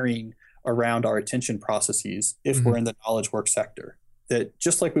engineering around our attention processes if we're in the knowledge work sector. That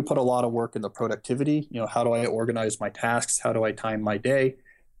just like we put a lot of work in the productivity, how do I organize my tasks? How do I time my day?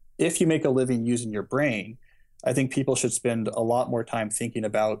 If you make a living using your brain, I think people should spend a lot more time thinking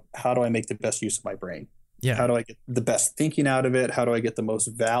about how do I make the best use of my brain? Yeah. How do I get the best thinking out of it? How do I get the most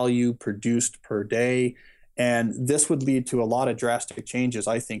value produced per day? And this would lead to a lot of drastic changes,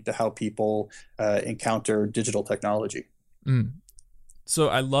 I think, to how people encounter digital technology. So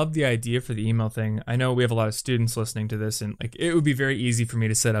I love the idea for the email thing. I know we have a lot of students listening to this, and like it would be very easy for me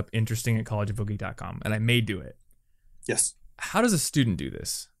to set up interesting@collegeinfogeek.com, and I may do it. Yes. How does a student do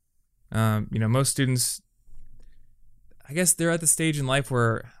this? Most students, I guess they're at the stage in life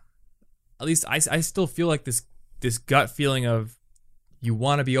where, at least I still feel like this gut feeling of you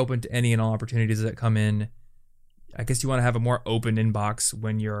want to be open to any and all opportunities that come in. I guess you want to have a more open inbox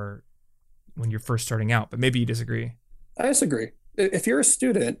when you're first starting out, but maybe you disagree. I disagree. If you're a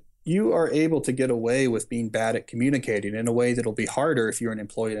student, you are able to get away with being bad at communicating in a way that'll be harder if you're an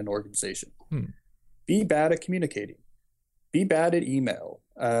employee in an organization. Be bad at communicating. Be bad at email.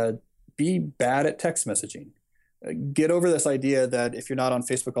 Be bad at text messaging. Get over this idea that if you're not on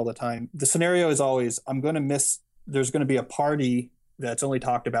Facebook all the time, the scenario is always, there's going to be a party that's only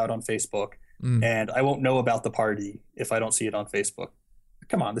talked about on Facebook, and I won't know about the party if I don't see it on Facebook.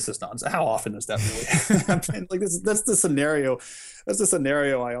 Come on, this is nonsense. How often is that really? happen? Like that's the scenario. That's the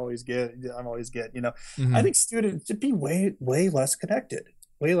scenario I always get. I think students should be way less connected.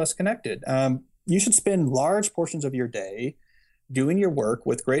 Way less connected. You should spend large portions of your day doing your work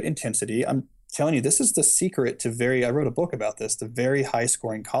with great intensity. I'm telling you, this is the secret to I wrote a book about this, the very high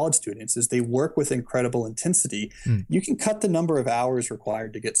scoring college students is they work with incredible intensity. You can cut the number of hours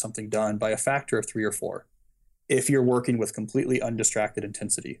required to get something done by a factor of 3 or 4 if you're working with completely undistracted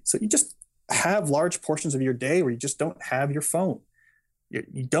intensity. So you just have large portions of your day where you just don't have your phone.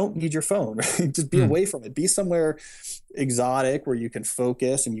 You don't need your phone. Just be away from it. Be somewhere exotic where you can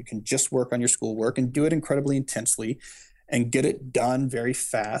focus and you can just work on your schoolwork and do it incredibly intensely and get it done very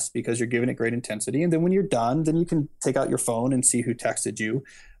fast because you're giving it great intensity. And then when you're done, then you can take out your phone and see who texted you.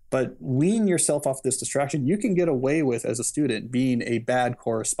 But wean yourself off this distraction. You can get away with, as a student, being a bad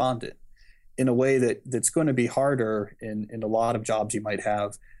correspondent in a way that's going to be harder in a lot of jobs you might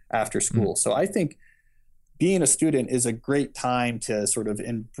have after school. So I think being a student is a great time to sort of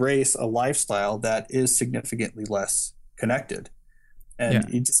embrace a lifestyle that is significantly less connected.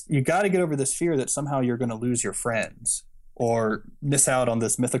 And you got to get over this fear that somehow you're going to lose your friends or miss out on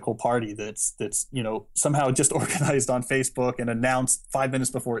this mythical party that's somehow just organized on Facebook and announced 5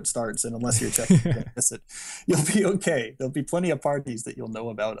 minutes before it starts. And unless you're checking, you're gonna miss it. You'll be okay. There'll be plenty of parties that you'll know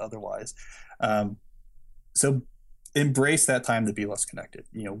about otherwise. So embrace that time to be less connected.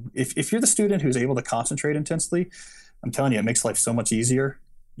 If you're the student who's able to concentrate intensely, I'm telling you, it makes life so much easier.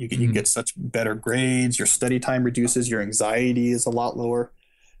 You get such better grades. Your study time reduces. Your anxiety is a lot lower.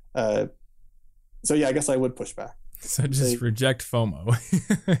 So yeah, I guess I would push back. So just reject FOMO,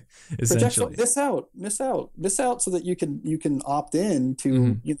 essentially. Miss out, so that you can opt in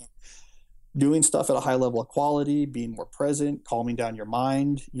to doing stuff at a high level of quality, being more present, calming down your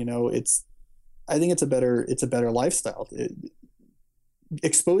mind. I think it's a better lifestyle.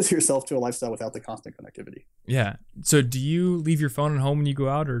 Expose yourself to a lifestyle without the constant connectivity. Yeah. So do you leave your phone at home when you go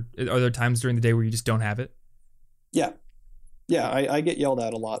out, or are there times during the day where you just don't have it? Yeah. I get yelled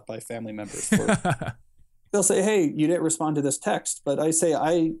at a lot by family members. They'll say, "Hey, you didn't respond to this text," but I say,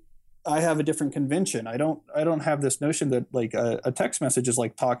 I have a different convention. I don't have this notion that like a text message is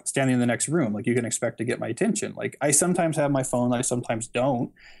like standing in the next room. Like you can expect to get my attention. Like I sometimes have my phone, I sometimes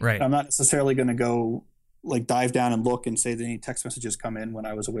don't. Right. I'm not necessarily going to go like dive down and look and say that any text messages come in when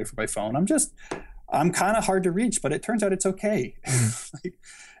I was away from my phone. I'm kind of hard to reach, but it turns out it's okay.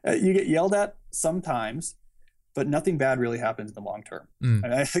 You get yelled at sometimes, but nothing bad really happens in the long term.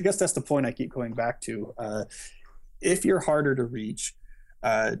 And I guess that's the point I keep going back to. If you're harder to reach,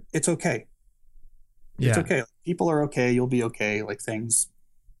 it's okay. It's okay. People are okay. You'll be okay. Like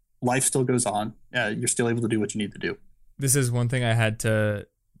life still goes on. You're still able to do what you need to do. This is one thing I had to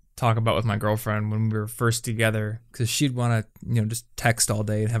talk about with my girlfriend when we were first together, because she'd want to, just text all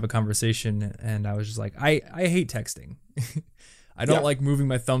day and have a conversation. And I was just like, I hate texting. I don't like moving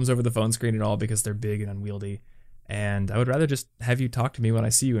my thumbs over the phone screen at all because they're big and unwieldy. And I would rather just have you talk to me when I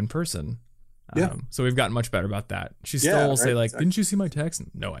see you in person. So we've gotten much better about that. She still will say like, exactly. Didn't you see my text?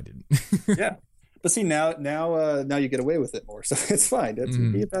 No, I didn't. Yeah. But see, now you get away with it more. So it's fine. It's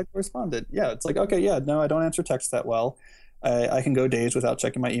be a bad correspondent. Yeah. It's like, okay, yeah, no, I don't answer text that well. I can go days without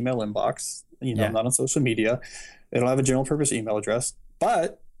checking my email inbox. I'm not on social media. I don't have a general purpose email address,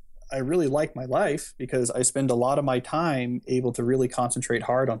 but I really like my life because I spend a lot of my time able to really concentrate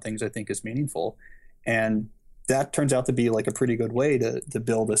hard on things I think is meaningful. And that turns out to be like a pretty good way to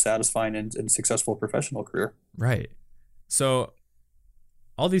build a satisfying and successful professional career. Right. So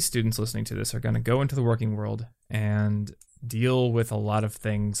all these students listening to this are going to go into the working world and deal with a lot of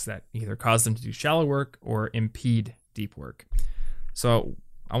things that either cause them to do shallow work or impede deep work. So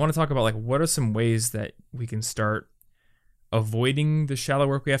I want to talk about like what are some ways that we can start avoiding the shallow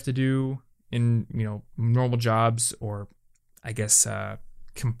work we have to do in normal jobs, or I guess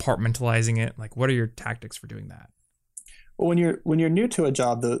compartmentalizing it. Like what are your tactics for doing that? Well, when you're new to a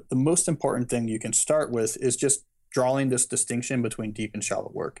job, the most important thing you can start with is just drawing this distinction between deep and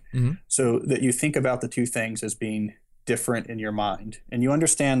shallow work, so that you think about the two things as being different in your mind, and you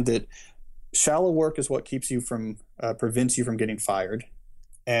understand that shallow work is what keeps you from prevents you from getting fired,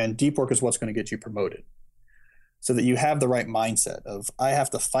 and deep work is what's going to get you promoted. So that you have the right mindset of, I have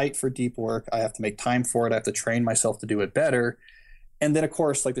to fight for deep work, I have to make time for it, I have to train myself to do it better. And then of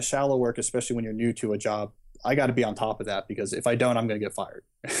course, like the shallow work, especially when you're new to a job, I got to be on top of that, because if I don't, I'm going to get fired.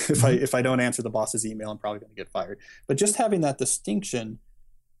 If I don't answer the boss's email, I'm probably going to get fired. But just having that distinction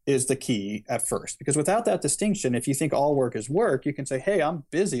is the key at first, because without that distinction, if you think all work is work, you can say, hey, I'm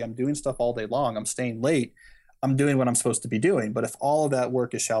busy, I'm doing stuff all day long, I'm staying late, I'm doing what I'm supposed to be doing. But if all of that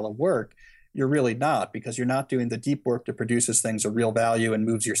work is shallow work, you're really not, because you're not doing the deep work that produces things of real value and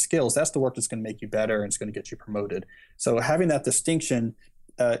moves your skills. That's the work that's going to make you better and it's going to get you promoted. So having that distinction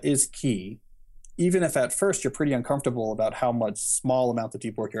is key, even if at first you're pretty uncomfortable about how much small amount of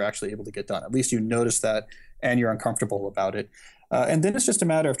deep work you're actually able to get done. At least you notice that and you're uncomfortable about it. And then it's just a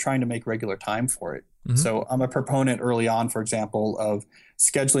matter of trying to make regular time for it. So I'm a proponent early on, for example, of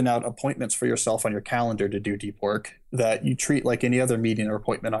scheduling out appointments for yourself on your calendar to do deep work that you treat like any other meeting or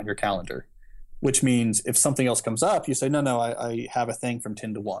appointment on your calendar. Which means if something else comes up, you say, no, I have a thing from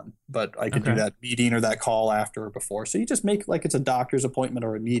 10 to 1, but I could do that meeting or that call after or before. So you just make like it's a doctor's appointment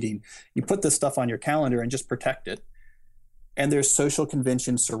or a meeting. You put this stuff on your calendar and just protect it. And there's social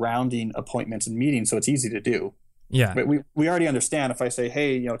conventions surrounding appointments and meetings, so it's easy to do. Yeah. But we already understand if I say,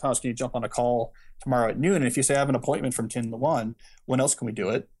 hey, Thomas, can you jump on a call tomorrow at noon? And if you say I have an appointment from 10 to 1, when else can we do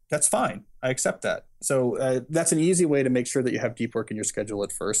it? That's fine. I accept that. So that's an easy way to make sure that you have deep work in your schedule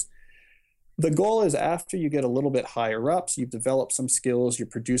at first. The goal is after you get a little bit higher up, so you've developed some skills, you're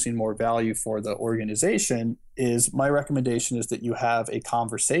producing more value for the organization, my recommendation is that you have a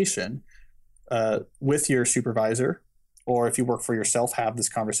conversation with your supervisor, or if you work for yourself, have this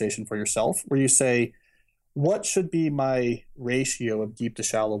conversation for yourself where you say, what should be my ratio of deep to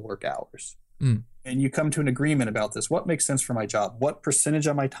shallow work hours? And you come to an agreement about this. What makes sense for my job? What percentage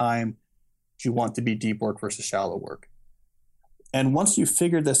of my time do you want to be deep work versus shallow work? And once you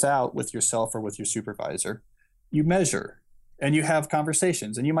figure this out with yourself or with your supervisor, you measure and you have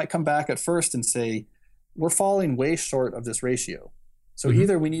conversations. And you might come back at first and say, we're falling way short of this ratio. So Mm-hmm.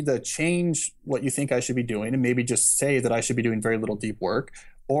 either we need to change what you think I should be doing and maybe just say that I should be doing very little deep work,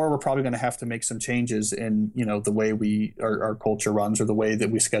 or we're probably going to have to make some changes in, the way our culture runs or the way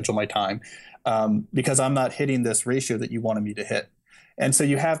that we schedule my time, because I'm not hitting this ratio that you wanted me to hit. And so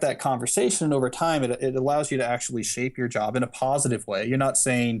you have that conversation, and over time, it allows you to actually shape your job in a positive way. You're not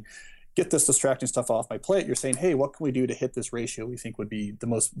saying, get this distracting stuff off my plate. You're saying, hey, what can we do to hit this ratio we think would be the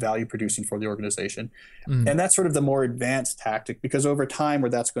most value producing for the organization? And that's sort of the more advanced tactic, because over time, where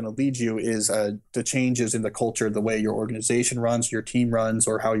that's going to lead you is the changes in the culture, the way your organization runs, your team runs,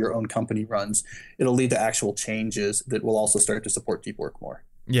 or how your own company runs. It'll lead to actual changes that will also start to support deep work more.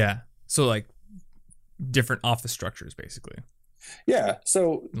 Yeah. So like different office structures, basically. Yeah.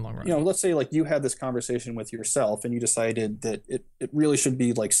 So, in the long run. let's say like you had this conversation with yourself and you decided that it really should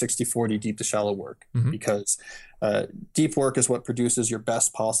be like 60-40 deep to shallow work, because deep work is what produces your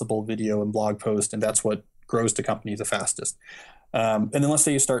best possible video and blog post. And that's what grows the company the fastest. And then let's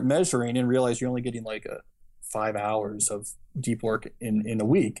say you start measuring and realize you're only getting like 5 hours of deep work in a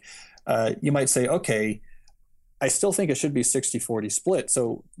week. You might say, okay, I still think it should be 60-40 split.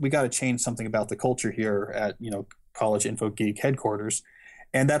 So we got to change something about the culture here at, College Info Geek headquarters.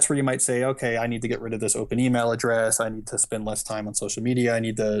 And that's where you might say, okay, I need to get rid of this open email address. I need to spend less time on social media. I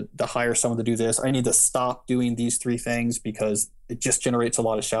need to hire someone to do this. I need to stop doing these 3 things because it just generates a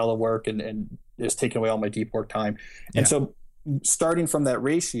lot of shallow work and is taking away all my deep work time. Yeah. And so starting from that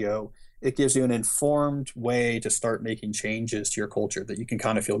ratio, it gives you an informed way to start making changes to your culture that you can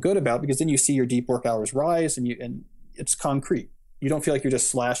kind of feel good about, because then you see your deep work hours rise and it's concrete. You don't feel like you're just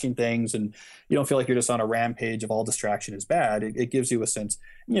slashing things, and you don't feel like you're just on a rampage of all distraction is bad. It gives you a sense,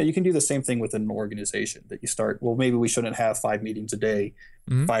 you can do the same thing within an organization, that you start, well, maybe we shouldn't have 5 meetings a day,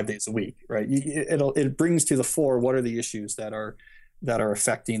 5 days a week, right? It brings to the fore what are the issues that are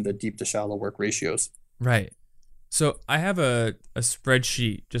affecting the deep to shallow work ratios. Right. So I have a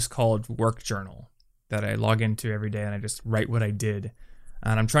spreadsheet just called Work Journal that I log into every day, and I just write what I did.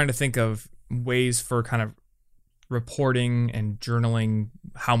 And I'm trying to think of ways for kind of reporting and journaling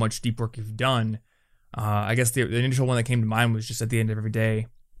how much deep work you've done. I guess the initial one that came to mind was just at the end of every day,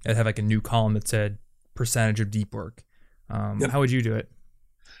 I'd have like a new column that said percentage of deep work. Yep. How would you do it?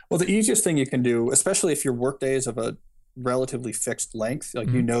 Well, the easiest thing you can do, especially if your work day is of a relatively fixed length, like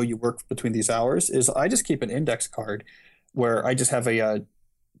you work between these hours, is I just keep an index card where I just have a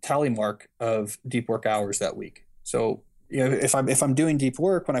tally mark of deep work hours that week. So if I'm doing deep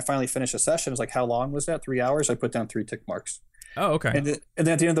work, when I finally finish a session, it's like, how long was that? 3 hours? I put down 3 tick marks. Oh, okay. And then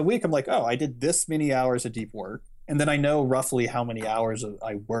at the end of the week, I'm like, oh, I did this many hours of deep work. And then I know roughly how many hours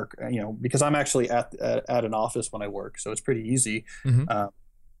I work, because I'm actually at an office when I work. So it's pretty easy to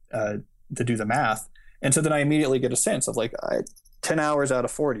do the math. And so then I immediately get a sense of like 10 hours out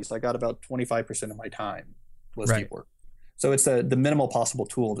of 40. So I got about 25% of my time was deep work. So it's the minimal possible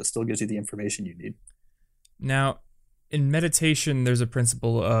tool that still gives you the information you need. Now, in meditation, there's a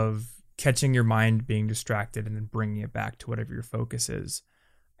principle of catching your mind being distracted and then bringing it back to whatever your focus is.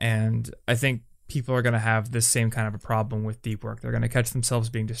 And I think people are going to have this same kind of a problem with deep work. They're going to catch themselves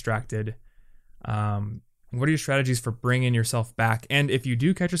being distracted. What are your strategies for bringing yourself back? And if you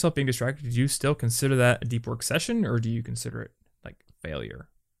do catch yourself being distracted, do you still consider that a deep work session, or do you consider it like failure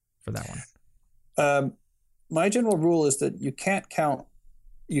for that one? My general rule is that you can't count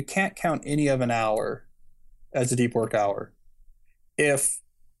any of an hour as a deep work hour if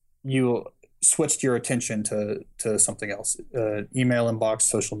you switched your attention to something else, email inbox,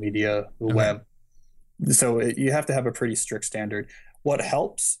 social media, the web. So you have to have a pretty strict standard. What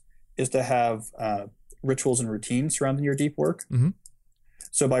helps is to have rituals and routines surrounding your deep work.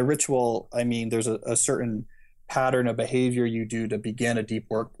 So by ritual, I mean there's a certain pattern of behavior you do to begin a deep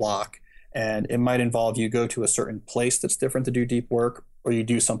work block. And it might involve you go to a certain place that's different to do deep work, or you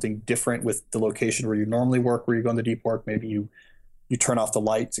do something different with the location where you normally work, where you're going to deep work. Maybe you turn off the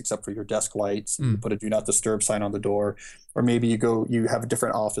lights except for your desk lights, and you put a do not disturb sign on the door. Or maybe you have a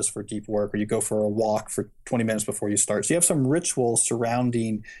different office for deep work, or you go for a walk for 20 minutes before you start. So you have some rituals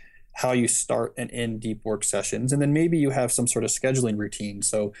surrounding how you start and end deep work sessions. And then maybe you have some sort of scheduling routine.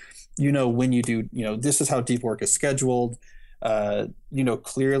 So when you do, this is how deep work is scheduled.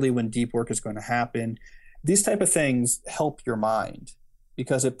 Clearly when deep work is going to happen. These type of things help your mind,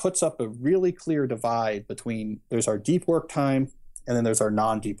 because it puts up a really clear divide between there's our deep work time and then there's our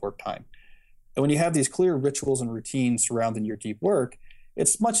non-deep work time. And when you have these clear rituals and routines surrounding your deep work,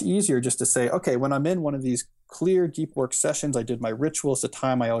 it's much easier just to say, okay, when I'm in one of these clear deep work sessions, I did my rituals, the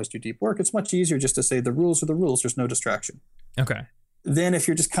time I always do deep work. It's much easier just to say the rules are the rules. There's no distraction. Okay. then if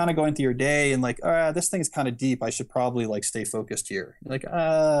you're just kind of going through your day and like, this thing's kind of deep, I should probably like stay focused here. Like,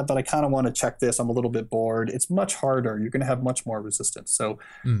 but I kind of want to check this. I'm a little bit bored. It's much harder. You're going to have much more resistance. So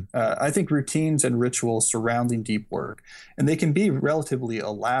I think routines and rituals surrounding deep work, and they can be relatively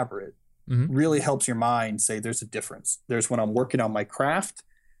elaborate, really helps your mind say there's a difference. There's when I'm working on my craft,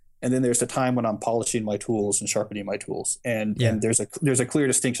 and then there's the time when I'm polishing my tools and sharpening my tools. And there's a clear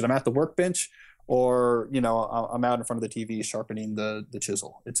distinction. I'm at the workbench, or, you know, I'm out in front of the TV sharpening the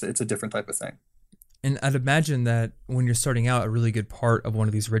chisel. It's a different type of thing. And I'd imagine that when you're starting out, a really good part of one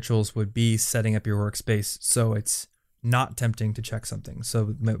of these rituals would be setting up your workspace so it's not tempting to check something. So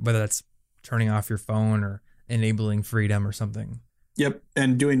whether that's turning off your phone or enabling freedom or something. Yep.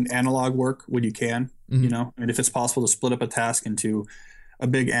 And doing analog work when you can, you know, and if it's possible to split up a task into a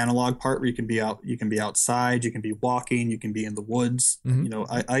big analog part where you can be outside, you can be walking, you can be in the woods. You know,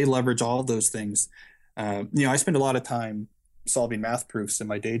 I leverage all of those things. You know, I spend a lot of time solving math proofs in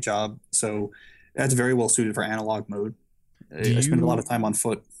my day job. So that's very well suited for analog mode. I spend a lot of time on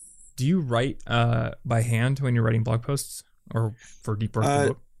foot. Do you write by hand when you're writing blog posts or for deep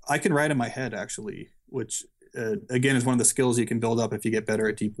work? I can write in my head, actually, which again is one of the skills you can build up if you get better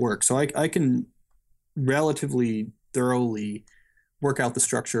at deep work. So I can relatively thoroughly work out the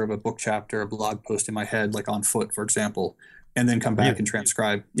structure of a book chapter, a blog post in my head, like on foot, for example, and then come back and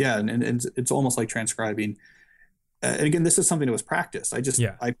transcribe. Yeah. And it's almost like transcribing. And again, this is something that was practiced.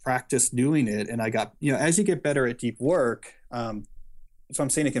 I practiced doing it, and I got, you know, as you get better at deep work, so I'm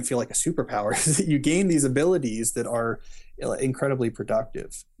saying it can feel like a superpower, is that you gain these abilities that are incredibly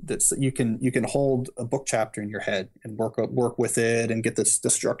productive. That you can hold a book chapter in your head and work with it and get the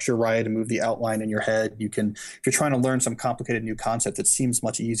structure right and move the outline in your head. You can, if you're trying to learn some complicated new concept, it seems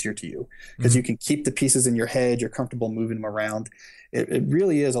much easier to you because you can keep the pieces in your head. You're comfortable moving them around. It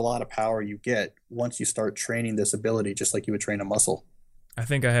really is a lot of power you get once you start training this ability, just like you would train a muscle. I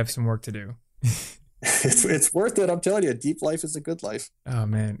think I have some work to do. It's worth it. I'm telling you, a deep life is a good life. Oh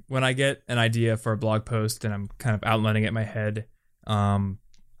man, when I get an idea for a blog post and I'm kind of outlining it in my head, I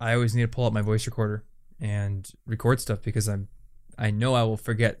always need to pull out my voice recorder and record stuff because I know I will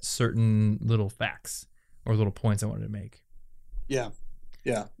forget certain little facts or little points I wanted to make. Yeah.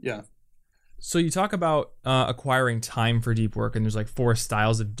 So you talk about acquiring time for deep work, and there's like 4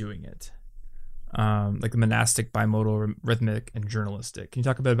 styles of doing it, like the monastic, bimodal, rhythmic, and journalistic. Can you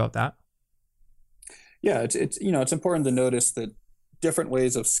talk a bit about that? Yeah, it's you know, it's important to notice that different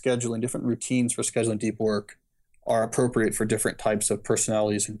ways of scheduling, different routines for scheduling deep work are appropriate for different types of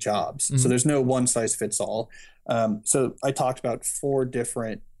personalities and jobs. So there's no one size fits all. So I talked about 4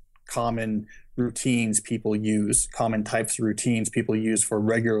 different common routines people use, common types of routines people use for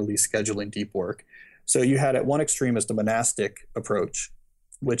regularly scheduling deep work. So you had at one extreme is the monastic approach,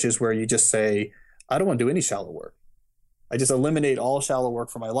 which is where you just say, I don't want to do any shallow work. I just eliminate all shallow work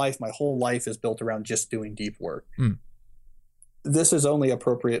from my life. My whole life is built around just doing deep work. This is only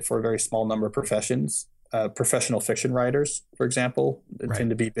appropriate for a very small number of professions. Professional fiction writers, for example, tend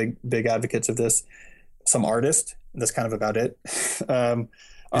to be big advocates of this. Some artists, that's kind of about it. Is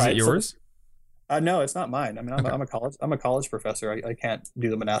it yours? No, it's not mine. I mean, I'm a college professor. I can't do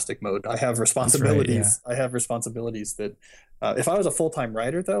the monastic mode. I have responsibilities. Right, I have responsibilities that, if I was a full-time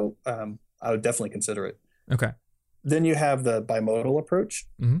writer, though, I would definitely consider it. Okay. Then you have the bimodal approach,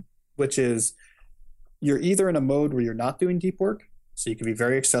 which is you're either in a mode where you're not doing deep work, so you can be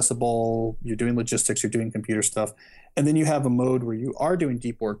very accessible, you're doing logistics, you're doing computer stuff, and then you have a mode where you are doing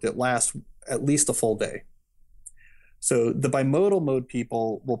deep work that lasts at least a full day. So the bimodal mode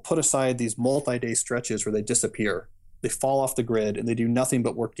people will put aside these multi-day stretches where they disappear. They fall off the grid and they do nothing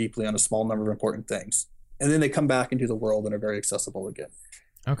but work deeply on a small number of important things. And then they come back into the world and are very accessible again.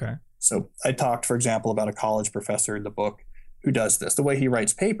 Okay. So I talked, for example, about a college professor in the book who does this. The way he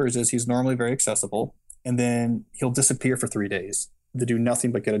writes papers is he's normally very accessible, and then he'll disappear for 3 days to do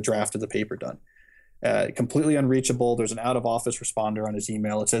nothing but get a draft of the paper done. Completely unreachable. There's an out-of-office responder on his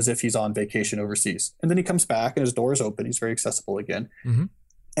email. It's as if he's on vacation overseas. And then he comes back and his door is open. He's very accessible again. And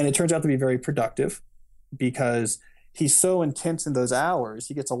it turns out to be very productive because he's so intense in those hours.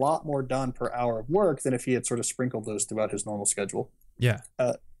 He gets a lot more done per hour of work than if he had sort of sprinkled those throughout his normal schedule. Yeah.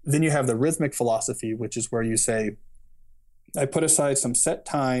 Then you have the rhythmic philosophy, which is where you say, I put aside some set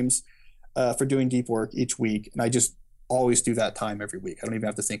times for doing deep work each week, and I just always do that time every week. I don't even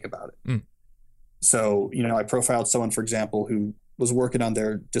have to think about it. So, you know, I profiled someone, for example, who was working on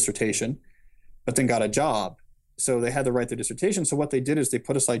their dissertation, but then got a job. So they had to write their dissertation. So what they did is they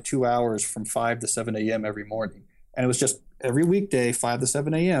put aside 2 hours from 5 to 7 a.m. every morning. And it was just every weekday, 5 to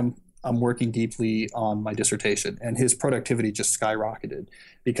 7 a.m., I'm working deeply on my dissertation. And his productivity just skyrocketed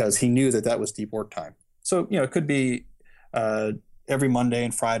because he knew that that was deep work time. So, you know, it could be every Monday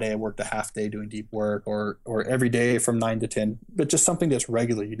and Friday I worked a half day doing deep work, or every day from 9 to 10, but just something that's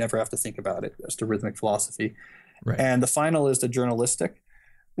regular. You never have to think about it. That's the rhythmic philosophy. Right. And the final is the journalistic,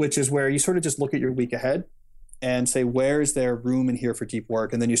 which is where you sort of just look at your week ahead and say, where is there room in here for deep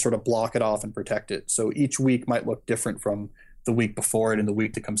work? And then you sort of block it off and protect it. So each week might look different from the week before it and the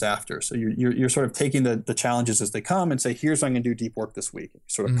week that comes after. So you're sort of taking the challenges as they come and say, here's what I'm going to do deep work this week. You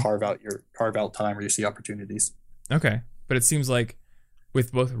sort of carve out time where you see opportunities. Okay. But it seems like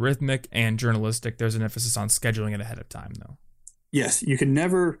with both rhythmic and journalistic, there's an emphasis on scheduling it ahead of time, though. Yes. You can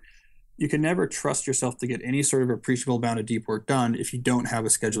never trust yourself to get any sort of appreciable amount of deep work done if you don't have a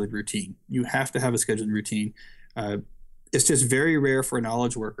scheduling routine. You have to have a scheduling routine. It's just very rare for a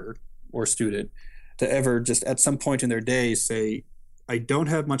knowledge worker or student to ever just at some point in their day say, I don't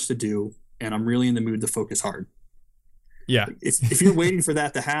have much to do and I'm really in the mood to focus hard. Yeah. If you're waiting for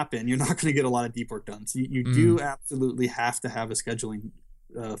that to happen, you're not going to get a lot of deep work done. So you do absolutely have to have a scheduling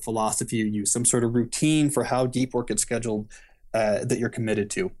philosophy. You use some sort of routine for how deep work gets scheduled that you're committed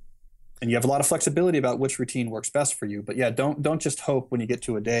to. And you have a lot of flexibility about which routine works best for you. But yeah, don't just hope when you get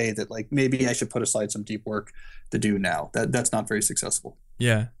to a day that like, maybe I should put aside some deep work to do now. That's not very successful.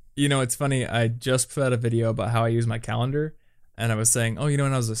 Yeah. You know, it's funny. I just put out a video about how I use my calendar. And I was saying, when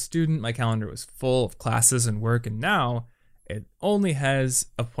I was a student, my calendar was full of classes and work. And now it only has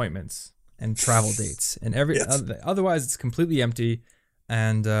appointments and travel dates. And otherwise, it's completely empty.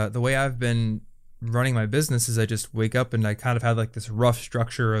 And the way I've been running my business is I just wake up and I kind of have like this rough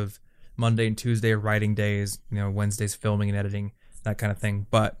structure of Monday and Tuesday are writing days, Wednesday's filming and editing, that kind of thing.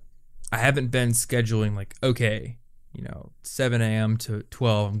 But I haven't been scheduling like, 7 a.m. to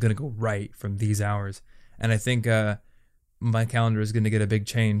 12, I'm going to go write from these hours. And I think my calendar is going to get a big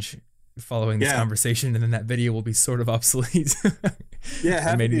change following this conversation. And then that video will be sort of obsolete.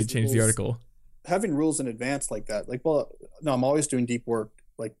 I may need to change the article. Having rules in advance like that, I'm always doing deep work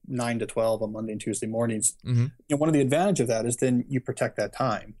like 9 to 12 on Monday and Tuesday mornings. Mm-hmm. One of the advantage of that is then you protect that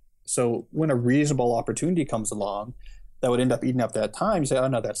time. So when a reasonable opportunity comes along that would end up eating up that time, you say, oh,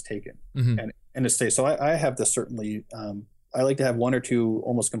 no, that's taken. Mm-hmm. And it stays. So I have this certainly, I like to have 1 or 2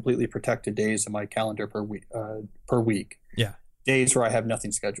 almost completely protected days in my calendar per week. Yeah. Days where I have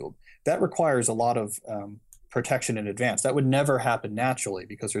nothing scheduled. That requires a lot of protection in advance. That would never happen naturally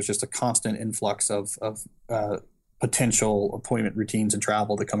because there's just a constant influx of potential appointment routines and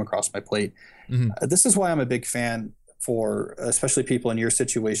travel that come across my plate. Mm-hmm. This is why I'm a big fan for especially people in your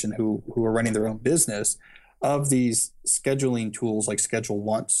situation who are running their own business of these scheduling tools like Schedule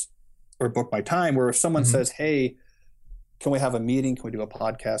Once or Book My Time, where if someone mm-hmm. says, hey, can we have a meeting? Can we do a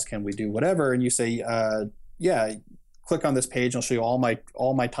podcast? Can we do whatever? And you say, click on this page. I'll show you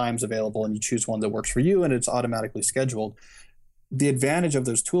all my times available, and you choose one that works for you, and it's automatically scheduled. The advantage of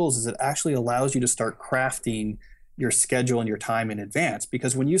those tools is it actually allows you to start crafting your schedule and your time in advance,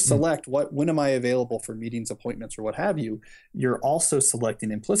 because when you select when am I available for meetings, appointments, or what have you, you're also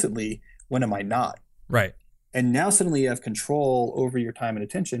selecting implicitly when am I not. Right. And now suddenly you have control over your time and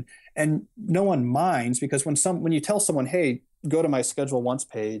attention, and no one minds, because when you tell someone, hey, go to my Schedule Once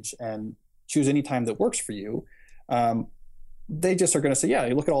page and choose any time that works for you, they just are going to say, yeah,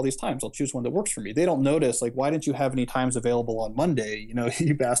 you look at all these times, I'll choose one that works for me. They don't notice, like, why didn't you have any times available on Monday?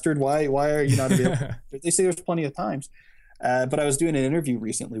 You bastard, why are you not available? They say there's plenty of times. But I was doing an interview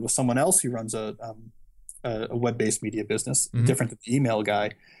recently with someone else who runs a web-based media business, mm-hmm. different than the email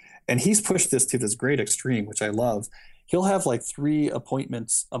guy. And he's pushed this to this great extreme, which I love. He'll have like 3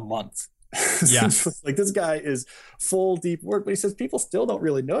 appointments a month. Yeah. Like, this guy is full deep work, but he says people still don't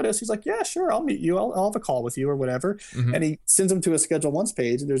really notice. He's like, yeah, sure, I'll meet you. I'll have a call with you or whatever. Mm-hmm. And he sends them to a Schedule Once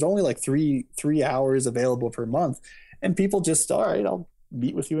page, and there's only like three hours available per month. And people just, all right, I'll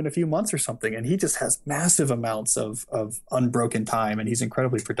meet with you in a few months or something. And he just has massive amounts of unbroken time, and he's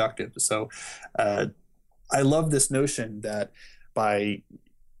incredibly productive. So I love this notion that by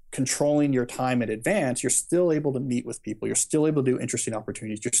controlling your time in advance, you're still able to meet with people. You're still able to do interesting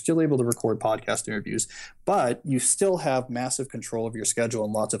opportunities. You're still able to record podcast interviews, but you still have massive control of your schedule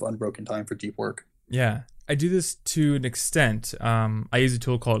and lots of unbroken time for deep work. Yeah, I do this to an extent. I use a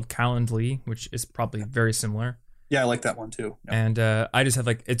tool called Calendly, which is probably very similar. Yeah, I like that one too. Yeah. And I just have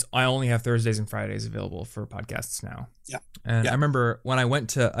I only have Thursdays and Fridays available for podcasts now. Yeah. And I remember when I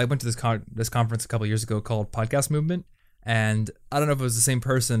went to this conference a couple of years ago called Podcast Movement. And I don't know if it was the same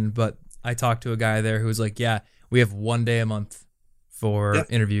person, but I talked to a guy there who was like, yeah, we have 1 day a month for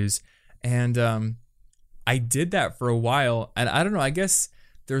interviews. And I did that for a while. And I don't know, I guess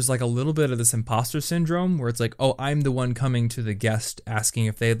there's like a little bit of this imposter syndrome where it's like, oh, I'm the one coming to the guest asking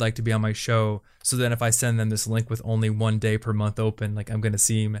if they'd like to be on my show. So then if I send them this link with only 1 day per month open, like I'm going to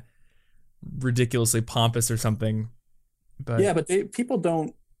seem ridiculously pompous or something. but people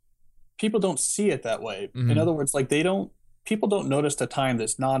don't see it that way. Mm-hmm. In other words, like people don't notice the time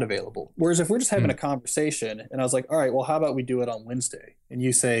that's not available. Whereas if we're just having a conversation and I was like, all right, well, how about we do it on Wednesday? And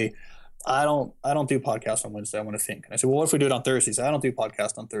you say, I don't do podcasts on Wednesday. I want to think. And I said, well, what if we do it on Thursdays? I don't do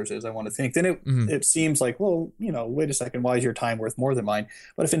podcasts on Thursdays. I want to think. Then it seems like, well, wait a second. Why is your time worth more than mine?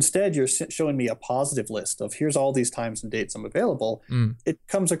 But if instead you're showing me a positive list of here's all these times and dates I'm available, it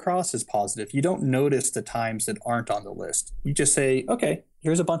comes across as positive. You don't notice the times that aren't on the list. You just say, okay,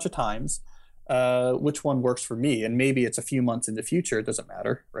 here's a bunch of times. Which one works for me? And maybe it's a few months in the future. It doesn't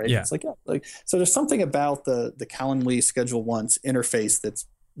matter, right? Yeah. It's like, so there's something about the Calendly Schedule Once interface that's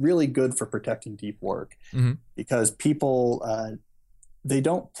really good for protecting deep work because people, they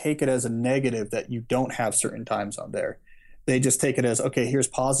don't take it as a negative that you don't have certain times on there. They just take it as, okay, here's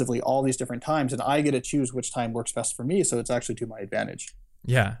positively all these different times and I get to choose which time works best for me. So it's actually to my advantage.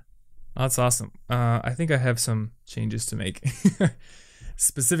 Yeah. That's awesome. I think I have some changes to make.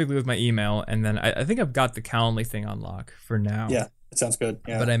 Specifically with my email, and then I think I've got the Calendly thing on lock for now. Yeah, it sounds good.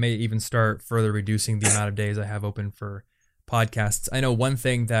 Yeah. But I may even start further reducing the amount of days I have open for podcasts. I know one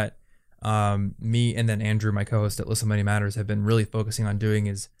thing that me and then Andrew, my co-host at Listen Money Matters, have been really focusing on doing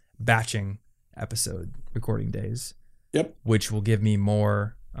is batching episode recording days. Yep. Which will give me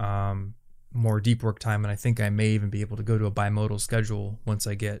more deep work time, and I think I may even be able to go to a bimodal schedule once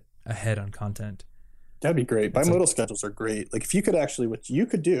I get ahead on content. That'd be great. Bimodal schedules are great. Like if you could actually, what you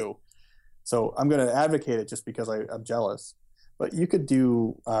could do, so I'm going to advocate it just because I'm jealous, but you could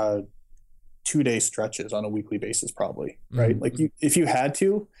do 2-day stretches on a weekly basis probably, right? Like if you had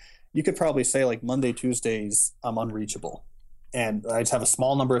to, you could probably say like Monday, Tuesdays, I'm unreachable. And I just have a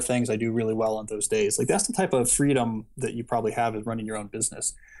small number of things I do really well on those days. Like that's the type of freedom that you probably have as running your own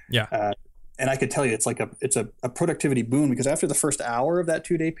business. Yeah. And I could tell you, it's like a productivity boon because after the first hour of that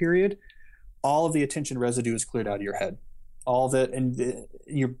 2-day period, all of the attention residue is cleared out of your head. All of it, and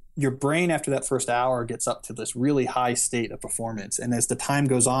your brain after that first hour gets up to this really high state of performance. And as the time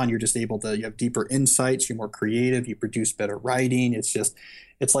goes on, you're just able to, you have deeper insights, you're more creative, you produce better writing.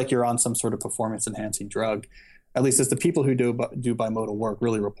 It's like you're on some sort of performance enhancing drug. At least as the people who do bimodal work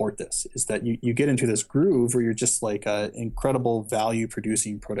really report this, is that you get into this groove where you're just like an incredible value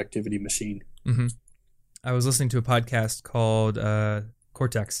producing productivity machine. Mm-hmm. I was listening to a podcast called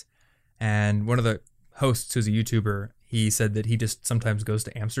Cortex. And one of the hosts, who's a YouTuber, he said that he just sometimes goes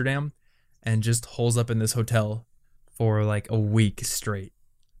to Amsterdam and just holes up in this hotel for like a week straight.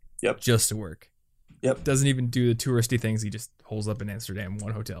 Yep. Just to work. Yep. Doesn't even do the touristy things. He just holes up in Amsterdam,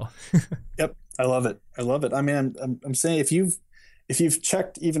 one hotel. Yep. I love it. I mean, I'm saying if you've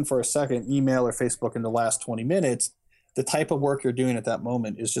checked even for a second email or Facebook in the last 20 minutes, the type of work you're doing at that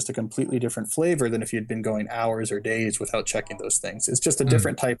moment is just a completely different flavor than if you'd been going hours or days without checking those things. It's just a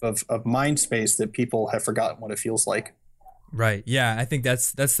different type of mind space that people have forgotten what it feels like. Right. Yeah. I think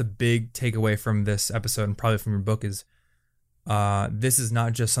that's the big takeaway from this episode and probably from your book is this is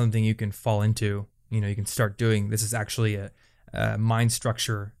not just something you can fall into, you can start doing. This is actually a mind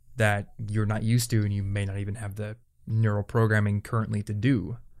structure that you're not used to and you may not even have the neural programming currently to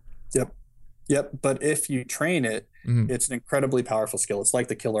do. Yep. But if you train it, it's an incredibly powerful skill. It's like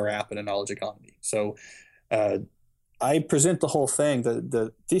the killer app in a knowledge economy. So I present the whole thing.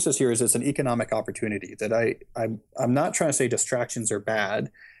 The thesis here is it's an economic opportunity that I'm not trying to say distractions are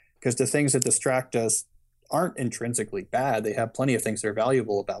bad because the things that distract us aren't intrinsically bad. They have plenty of things that are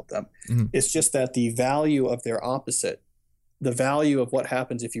valuable about them. It's just that the value of their opposite, the value of what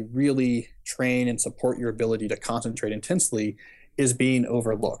happens if you really train and support your ability to concentrate intensely is being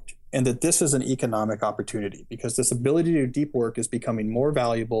overlooked. And that this is an economic opportunity because this ability to do deep work is becoming more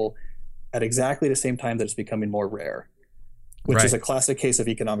valuable at exactly the same time that it's becoming more rare, which is a classic case of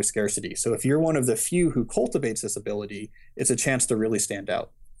economic scarcity. So if you're one of the few who cultivates this ability, it's a chance to really stand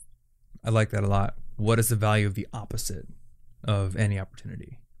out. I like that a lot. What is the value of the opposite of any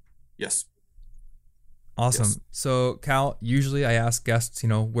opportunity? Yes. Awesome. Yes. So Cal, usually I ask guests,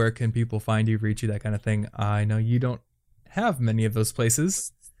 where can people find you, reach you, that kind of thing. I know you don't have many of those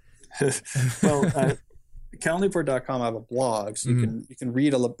places. Well, calendlyboard.com, I have a blog, so you can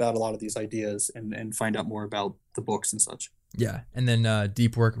read about a lot of these ideas and find out more about the books and such. Yeah, and then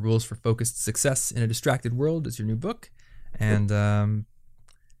Deep Work: Rules for Focused Success in a Distracted World is your new book, and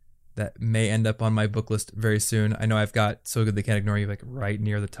that may end up on my book list very soon. I know I've got So Good They Can't Ignore You like right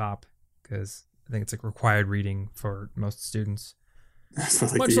near the top because I think it's like required reading for most students.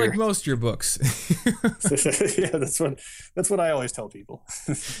 Much like most of your books. Yeah, that's what I always tell people.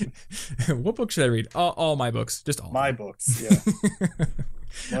 What book should I read? All my books, just all. My books, yeah.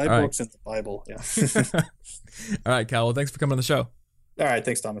 My books and the Bible, yeah. All right, Cal. Well, thanks for coming on the show. All right,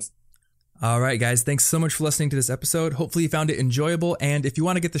 thanks, Thomas. All right, guys, thanks so much for listening to this episode. Hopefully you found it enjoyable. And if you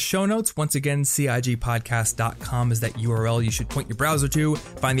want to get the show notes, once again, cigpodcast.com is that URL you should point your browser to.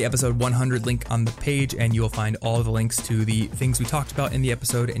 Find the episode 100 link on the page, and you will find all of the links to the things we talked about in the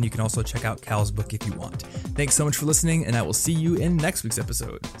episode. And you can also check out Cal's book if you want. Thanks so much for listening, and I will see you in next week's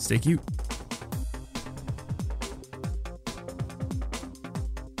episode. Stay cute.